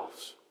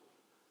ourselves.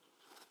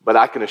 But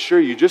I can assure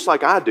you, just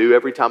like I do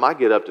every time I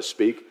get up to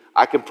speak,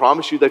 I can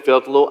promise you they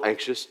felt a little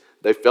anxious,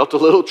 they felt a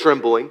little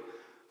trembling,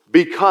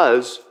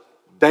 because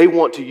they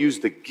want to use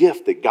the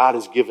gift that God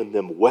has given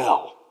them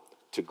well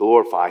to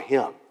glorify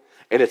him.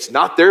 And it's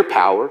not their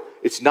power,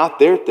 it's not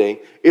their thing,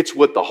 it's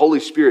what the Holy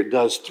Spirit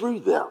does through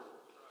them.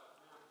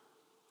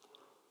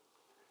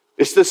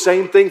 It's the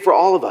same thing for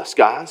all of us,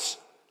 guys.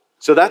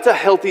 So that's a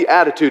healthy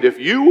attitude. If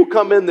you will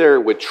come in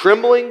there with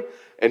trembling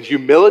and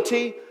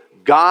humility,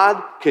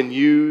 God can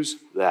use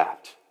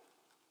that.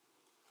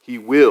 He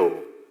will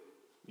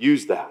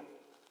use that.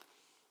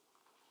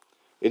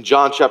 In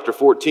John chapter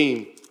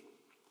 14,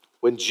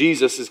 when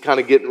Jesus is kind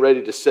of getting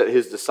ready to set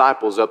his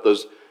disciples up,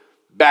 those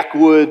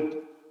backwood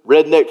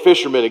redneck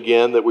fishermen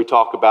again that we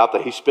talk about,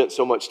 that he spent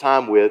so much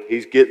time with,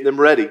 he's getting them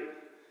ready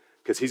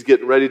because he's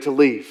getting ready to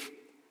leave.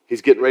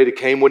 He's getting ready to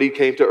came what he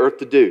came to earth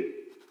to do.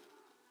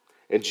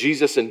 And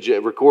Jesus,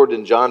 recorded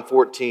in John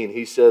 14,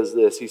 he says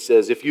this. He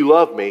says, if you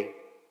love me,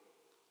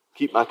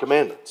 keep my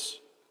commandments.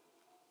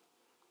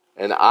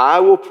 And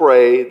I will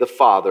pray the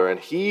Father, and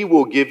he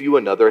will give you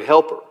another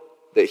helper,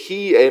 that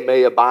he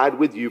may abide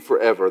with you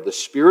forever, the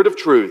Spirit of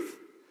truth,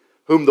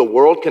 whom the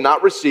world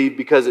cannot receive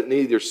because it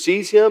neither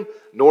sees him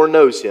nor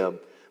knows him.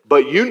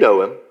 But you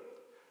know him,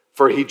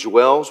 for he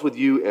dwells with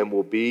you and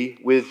will be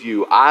with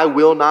you. I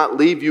will not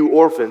leave you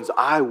orphans.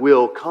 I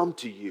will come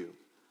to you.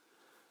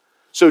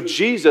 So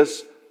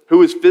Jesus, who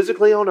was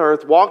physically on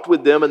earth, walked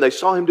with them, and they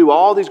saw him do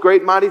all these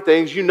great mighty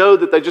things. You know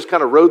that they just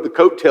kind of rode the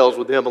coattails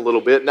with him a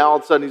little bit. Now all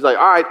of a sudden he's like,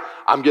 all right,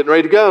 I'm getting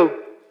ready to go.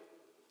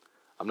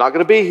 I'm not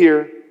going to be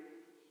here.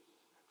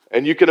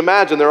 And you can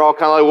imagine they're all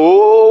kind of like,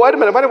 whoa, wait a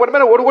minute,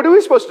 what are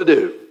we supposed to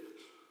do?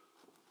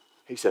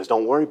 He says,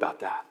 don't worry about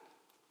that.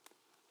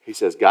 He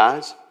says,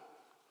 guys,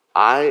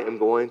 I am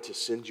going to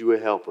send you a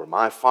helper.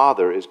 My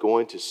Father is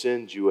going to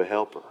send you a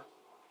helper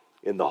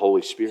in the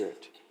Holy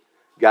Spirit.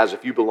 Guys,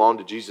 if you belong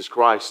to Jesus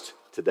Christ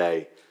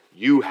today,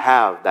 you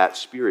have that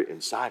Spirit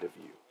inside of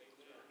you.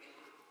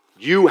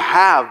 You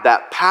have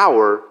that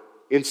power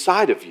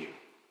inside of you.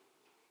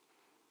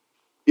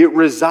 It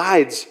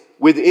resides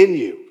within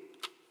you.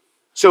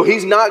 So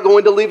he's not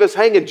going to leave us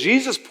hanging.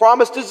 Jesus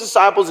promised his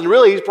disciples, and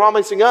really he's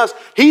promising us,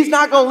 he's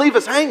not going to leave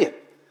us hanging.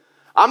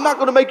 I'm not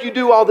going to make you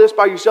do all this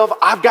by yourself.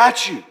 I've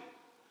got you.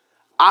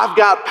 I've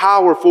got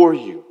power for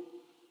you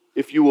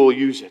if you will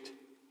use it.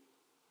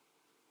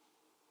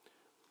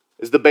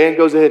 As the band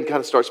goes ahead and kind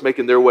of starts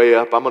making their way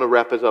up, I'm going to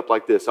wrap it up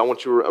like this. I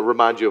want to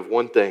remind you of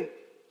one thing.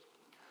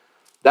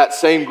 That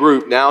same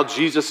group, now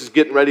Jesus is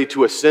getting ready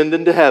to ascend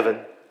into heaven.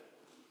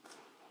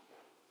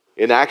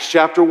 In Acts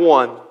chapter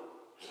 1,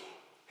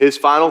 his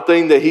final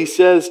thing that he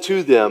says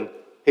to them,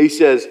 he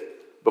says,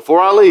 before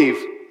I leave,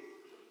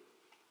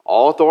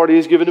 all authority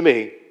is given to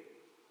me.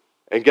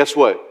 And guess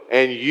what?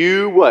 And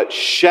you what?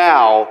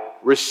 Shall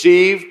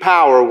receive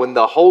power when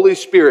the Holy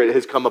Spirit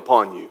has come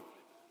upon you.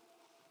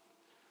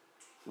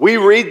 We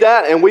read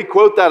that and we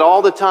quote that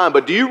all the time.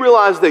 But do you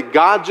realize that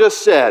God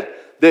just said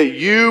that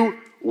you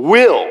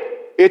will?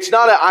 It's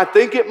not a, I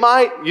think it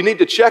might. You need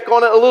to check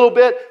on it a little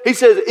bit. He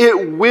says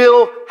it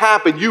will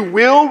happen. You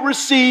will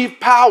receive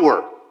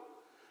power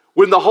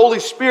when the Holy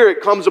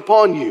Spirit comes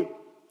upon you.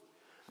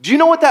 Do you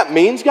know what that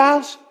means,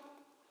 guys?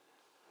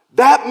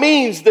 That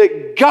means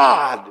that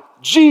God,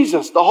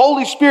 Jesus, the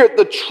Holy Spirit,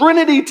 the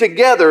Trinity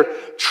together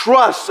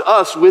trusts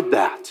us with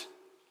that.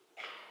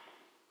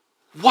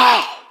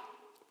 Wow.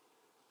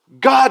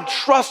 God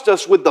trusts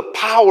us with the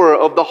power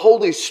of the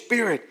Holy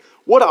Spirit.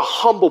 What a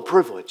humble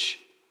privilege.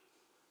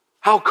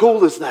 How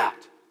cool is that?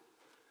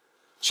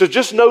 So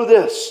just know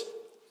this.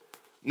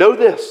 Know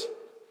this.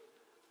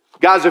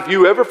 Guys, if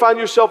you ever find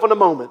yourself in a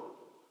moment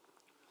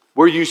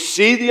where you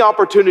see the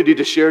opportunity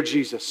to share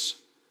Jesus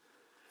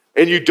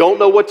and you don't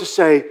know what to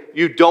say,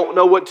 you don't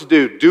know what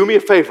to do me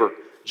a favor.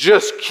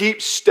 Just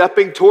keep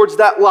stepping towards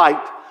that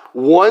light,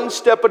 one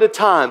step at a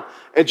time,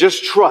 and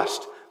just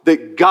trust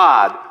that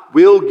God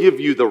will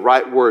give you the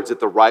right words at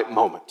the right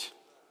moment.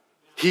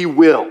 He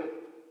will.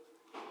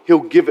 He'll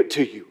give it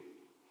to you.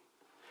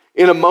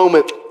 In a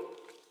moment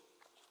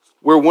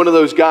where one of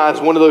those guys,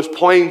 one of those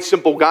plain,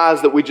 simple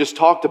guys that we just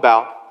talked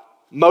about,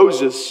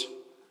 Moses,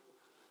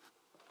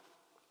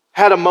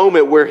 had a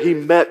moment where he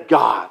met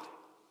God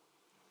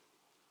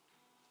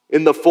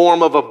in the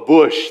form of a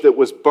bush that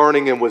was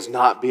burning and was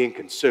not being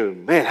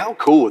consumed. Man, how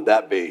cool would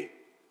that be?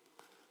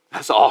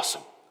 That's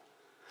awesome.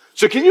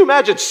 So can you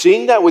imagine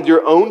seeing that with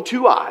your own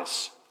two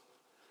eyes?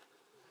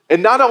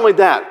 And not only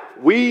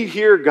that, we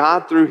hear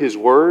God through His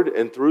Word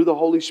and through the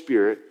Holy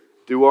Spirit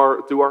through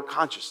our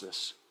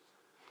consciousness.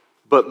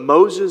 But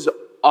Moses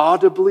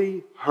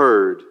audibly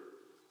heard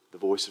the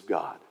voice of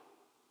God.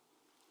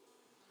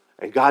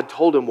 And God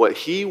told him what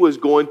He was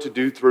going to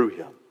do through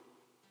him.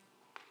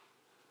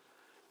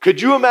 Could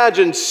you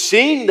imagine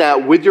seeing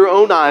that with your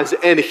own eyes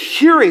and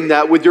hearing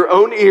that with your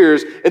own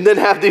ears and then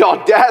have the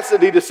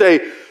audacity to say,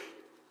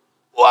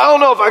 well, I don't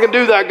know if I can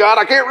do that, God.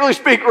 I can't really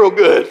speak real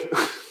good.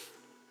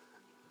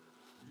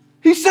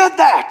 He said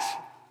that.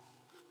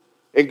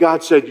 And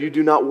God said, you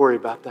do not worry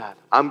about that.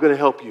 I'm going to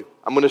help you.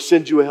 I'm going to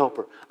send you a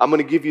helper. I'm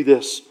going to give you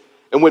this.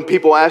 And when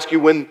people ask you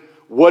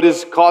what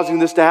is causing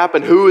this to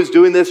happen, who is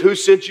doing this, who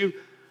sent you,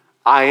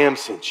 I am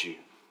sent you.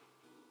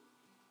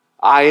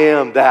 I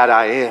am that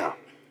I am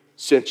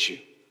sent you.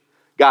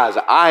 Guys,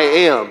 I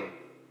am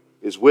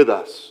is with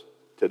us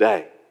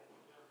today.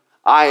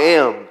 I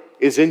am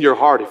is in your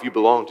heart if you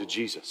belong to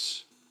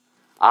Jesus.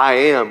 I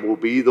am will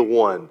be the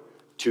one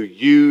to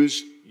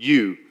use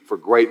you for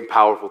great and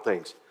powerful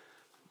things.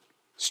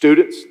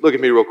 Students, look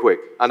at me real quick.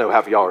 I know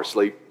half of y'all are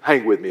asleep.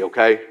 Hang with me,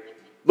 okay?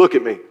 Look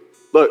at me.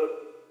 Look,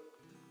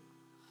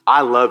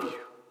 I love you.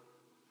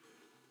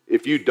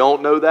 If you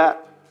don't know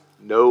that,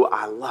 know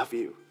I love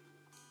you.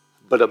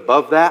 But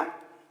above that,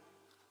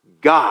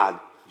 God,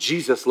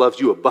 Jesus loves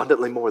you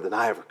abundantly more than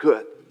I ever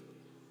could.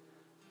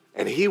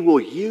 And He will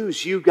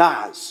use you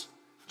guys,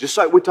 just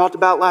like we talked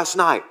about last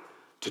night,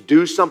 to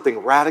do something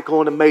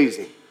radical and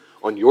amazing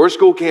on your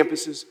school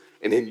campuses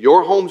and in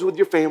your homes with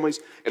your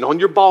families and on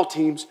your ball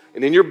teams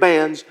and in your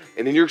bands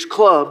and in your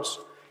clubs.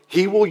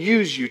 He will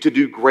use you to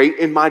do great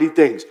and mighty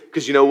things.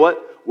 Because you know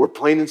what? We're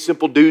plain and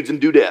simple dudes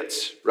and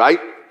dudettes, right?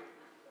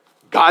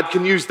 God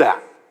can use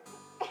that.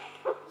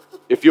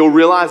 If you'll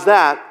realize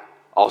that,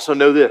 also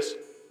know this.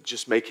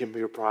 Just make Him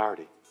your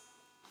priority.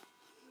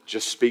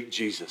 Just speak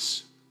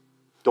Jesus.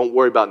 Don't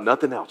worry about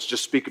nothing else.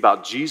 Just speak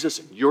about Jesus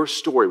and your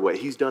story, what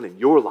He's done in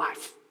your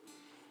life.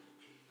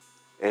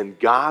 And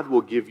God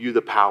will give you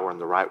the power and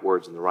the right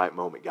words in the right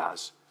moment,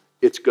 guys.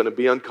 It's going to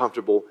be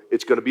uncomfortable.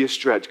 It's going to be a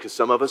stretch because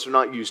some of us are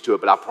not used to it.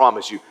 But I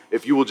promise you,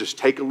 if you will just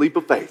take a leap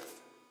of faith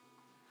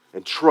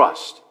and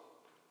trust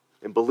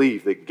and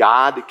believe that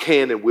God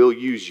can and will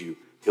use you,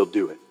 He'll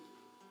do it.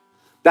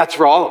 That's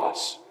for all of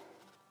us.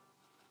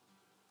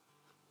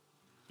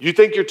 You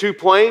think you're too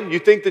plain? You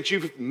think that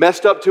you've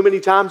messed up too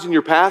many times in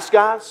your past,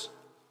 guys?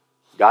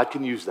 God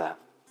can use that.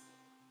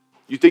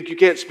 You think you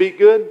can't speak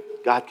good?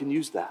 God can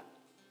use that.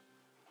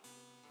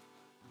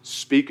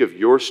 Speak of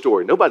your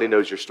story. Nobody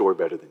knows your story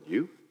better than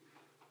you.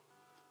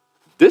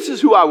 This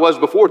is who I was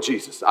before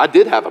Jesus. I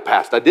did have a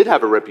past. I did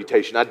have a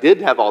reputation. I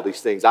did have all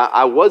these things.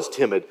 I was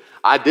timid.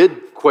 I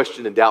did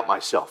question and doubt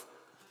myself.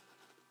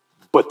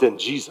 But then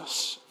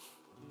Jesus.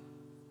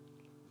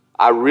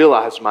 I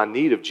realized my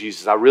need of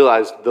Jesus. I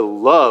realized the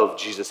love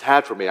Jesus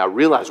had for me. I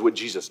realized what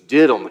Jesus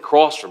did on the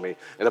cross for me.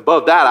 And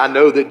above that, I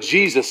know that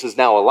Jesus is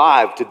now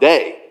alive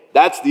today.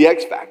 That's the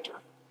X factor.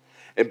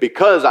 And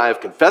because I have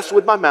confessed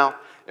with my mouth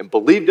and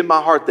believed in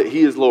my heart that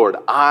He is Lord,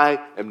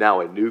 I am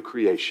now a new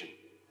creation.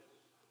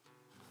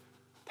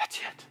 That's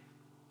it.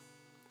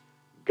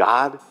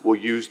 God will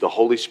use the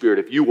Holy Spirit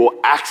if you will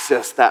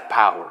access that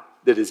power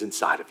that is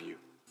inside of you.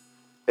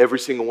 Every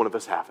single one of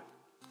us have it.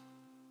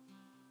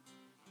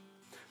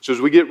 So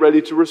as we get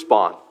ready to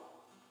respond,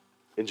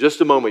 in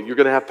just a moment, you're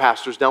going to have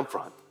pastors down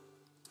front.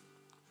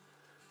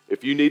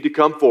 If you need to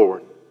come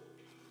forward,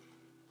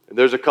 and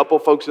there's a couple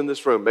folks in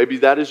this room, maybe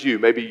that is you.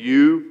 Maybe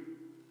you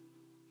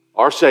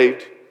are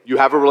saved. You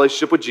have a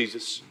relationship with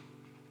Jesus.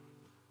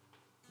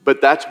 But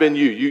that's been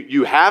you.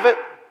 You have it.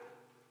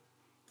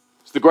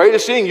 It's the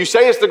greatest thing. You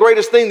say it's the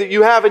greatest thing that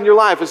you have in your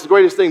life. It's the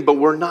greatest thing, but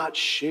we're not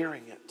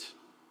sharing it.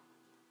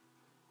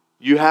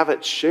 You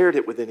haven't shared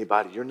it with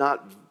anybody. You're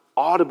not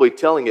audibly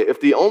telling it.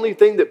 If the only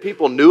thing that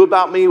people knew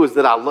about me was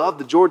that I loved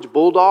the Georgia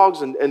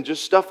Bulldogs and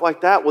just stuff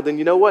like that, well then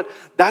you know what?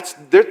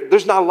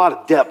 There's not a lot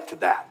of depth to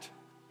that.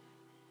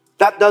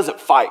 That doesn't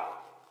fight.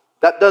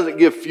 That doesn't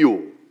give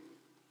fuel.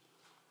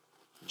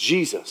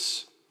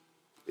 Jesus,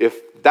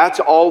 if that's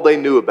all they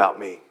knew about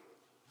me,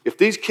 if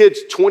these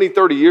kids 20,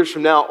 30 years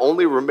from now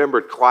only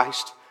remembered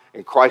Christ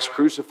and Christ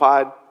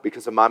crucified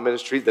because of my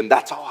ministry, then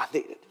that's all I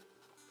needed.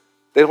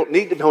 They don't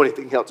need to know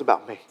anything else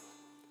about me.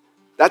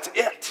 That's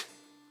it.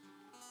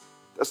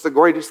 That's the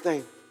greatest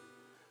thing.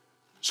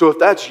 So if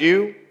that's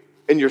you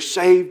and you're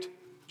saved,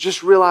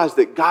 just realize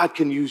that God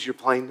can use your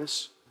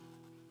plainness.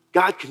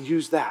 God can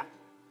use that.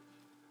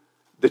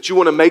 That you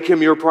want to make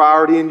Him your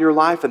priority in your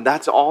life, and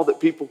that's all that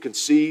people can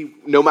see,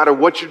 no matter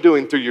what you're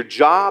doing, through your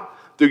job,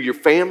 through your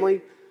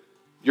family,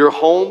 your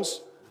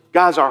homes.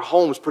 Guys, our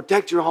homes,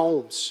 protect your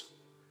homes.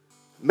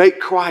 Make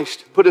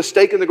Christ. Put a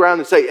stake in the ground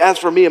and say, as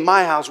for me and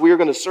my house, we are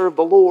going to serve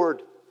the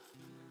Lord.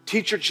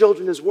 Teach your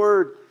children His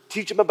word.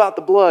 Teach them about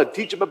the blood.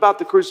 Teach them about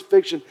the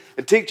crucifixion.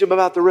 And teach them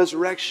about the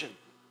resurrection.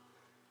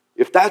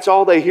 If that's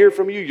all they hear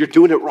from you, you're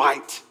doing it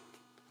right.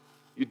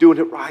 You're doing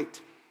it right.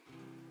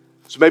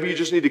 So maybe you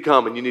just need to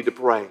come and you need to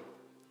pray.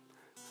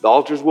 The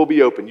altars will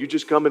be open. You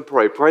just come and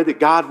pray. Pray that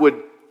God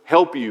would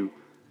help you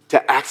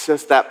to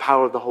access that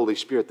power of the Holy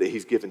Spirit that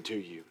He's given to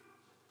you.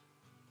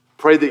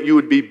 Pray that you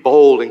would be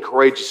bold and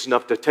courageous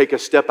enough to take a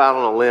step out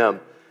on a limb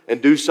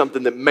and do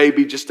something that may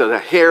be just a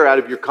hair out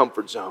of your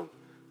comfort zone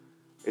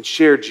and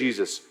share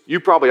Jesus.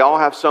 You probably all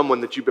have someone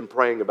that you've been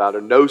praying about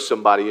or know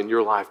somebody in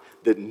your life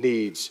that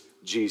needs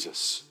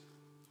Jesus.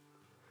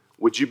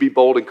 Would you be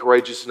bold and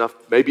courageous enough,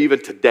 maybe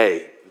even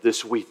today,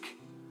 this week,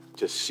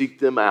 to seek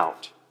them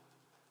out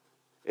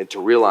and to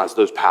realize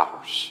those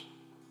powers?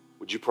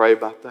 Would you pray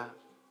about that?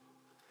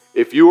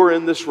 If you are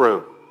in this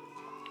room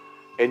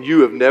and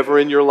you have never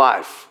in your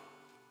life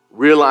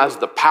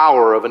realized the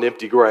power of an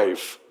empty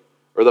grave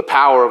or the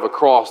power of a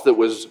cross that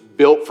was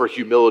built for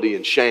humility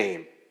and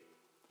shame,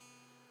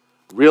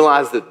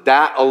 realize that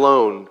that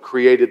alone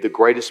created the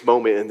greatest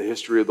moment in the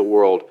history of the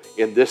world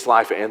in this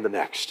life and the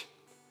next.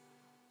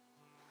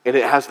 And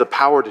it has the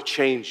power to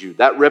change you.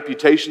 That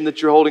reputation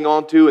that you're holding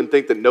on to and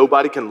think that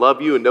nobody can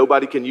love you and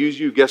nobody can use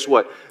you, guess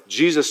what?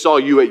 Jesus saw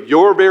you at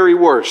your very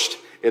worst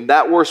in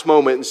that worst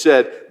moment and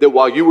said that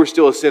while you were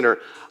still a sinner,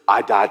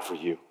 I died for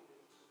you.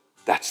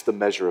 That's the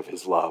measure of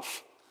His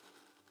love.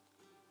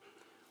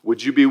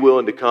 Would you be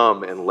willing to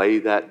come and lay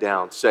that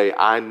down? Say,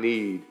 I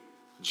need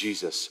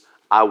Jesus.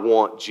 I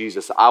want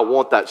Jesus. I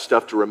want that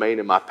stuff to remain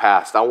in my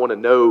past. I want to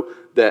know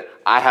that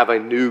I have a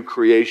new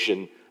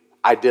creation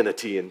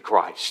identity in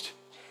Christ.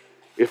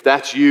 If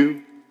that's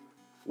you,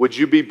 would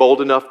you be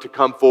bold enough to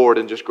come forward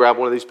and just grab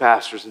one of these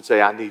pastors and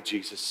say, I need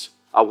Jesus.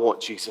 I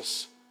want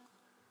Jesus.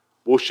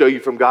 We'll show you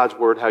from God's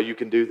word how you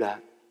can do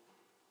that.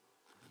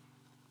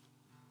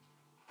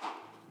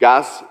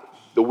 Guys,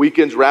 the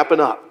weekend's wrapping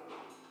up.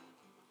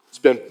 It's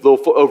been a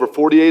little over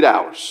 48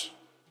 hours.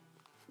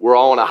 We're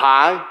all on a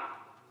high.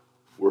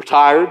 We're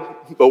tired,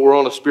 but we're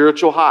on a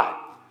spiritual high.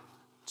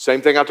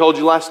 Same thing I told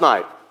you last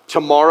night.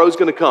 Tomorrow's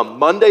going to come.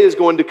 Monday is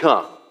going to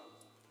come.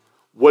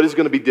 What is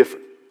going to be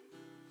different?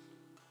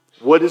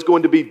 What is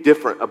going to be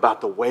different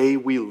about the way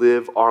we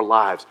live our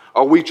lives?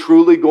 Are we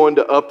truly going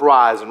to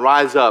uprise and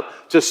rise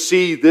up to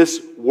see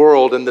this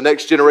world and the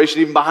next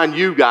generation, even behind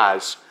you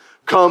guys,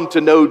 come to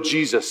know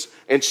Jesus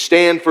and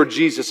stand for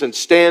Jesus and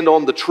stand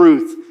on the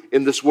truth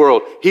in this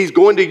world? He's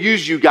going to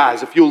use you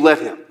guys if you'll let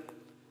Him.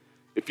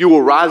 If you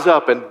will rise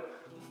up and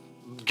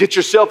get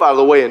yourself out of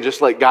the way and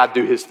just let God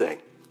do His thing.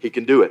 He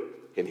can do it,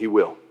 and He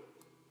will.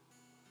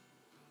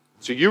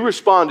 So you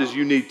respond as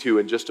you need to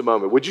in just a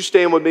moment. Would you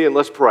stand with me and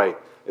let's pray?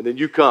 And then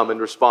you come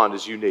and respond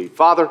as you need.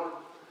 Father,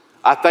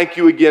 I thank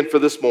you again for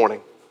this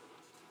morning.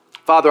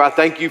 Father, I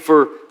thank you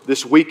for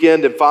this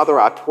weekend. And Father,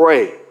 I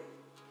pray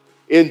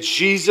in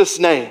Jesus'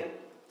 name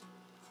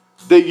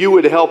that you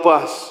would help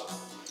us.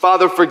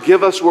 Father,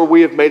 forgive us where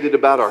we have made it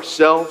about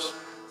ourselves.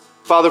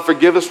 Father,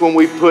 forgive us when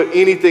we put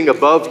anything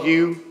above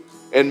you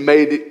and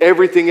made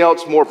everything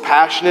else more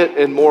passionate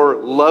and more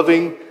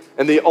loving.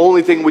 And the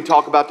only thing we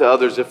talk about to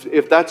others,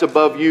 if that's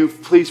above you,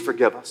 please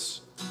forgive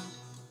us.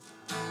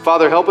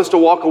 Father, help us to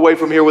walk away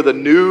from here with a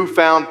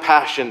newfound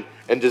passion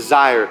and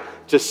desire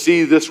to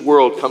see this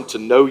world come to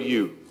know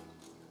you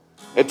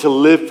and to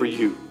live for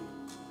you.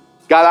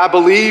 God, I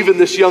believe in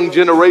this young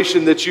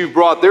generation that you've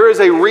brought. There is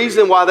a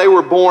reason why they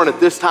were born at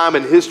this time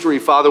in history,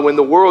 Father, when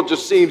the world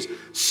just seems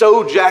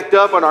so jacked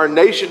up and our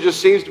nation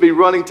just seems to be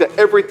running to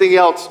everything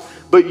else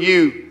but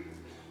you.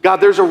 God,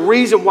 there's a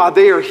reason why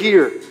they are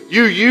here.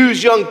 You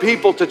use young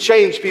people to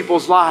change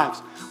people's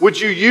lives. Would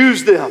you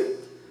use them?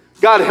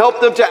 God, help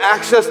them to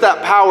access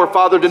that power,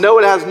 Father, to know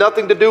it has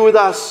nothing to do with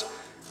us.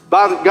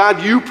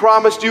 God, you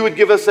promised you would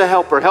give us a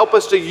helper. Help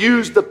us to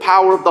use the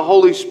power of the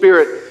Holy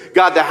Spirit,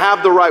 God, to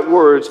have the right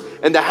words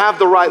and to have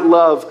the right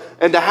love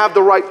and to have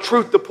the right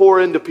truth to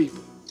pour into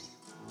people.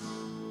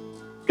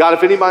 God,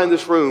 if anybody in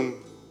this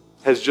room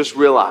has just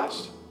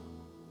realized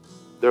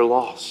they're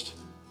lost,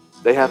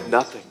 they have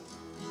nothing.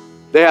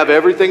 They have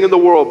everything in the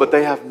world, but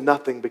they have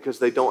nothing because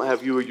they don't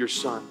have you or your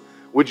Son.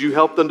 Would you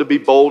help them to be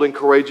bold and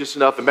courageous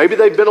enough? And maybe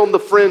they've been on the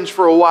fringe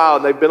for a while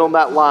and they've been on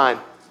that line,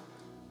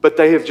 but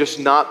they have just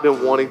not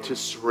been wanting to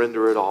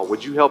surrender at all.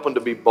 Would you help them to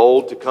be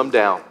bold, to come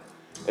down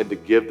and to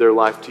give their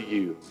life to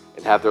you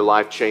and have their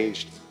life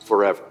changed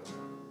forever?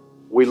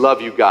 We love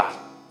you, God,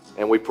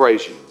 and we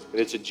praise you. And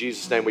it's in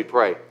Jesus' name we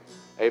pray.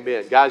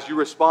 Amen. Guys, you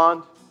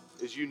respond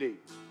as you need.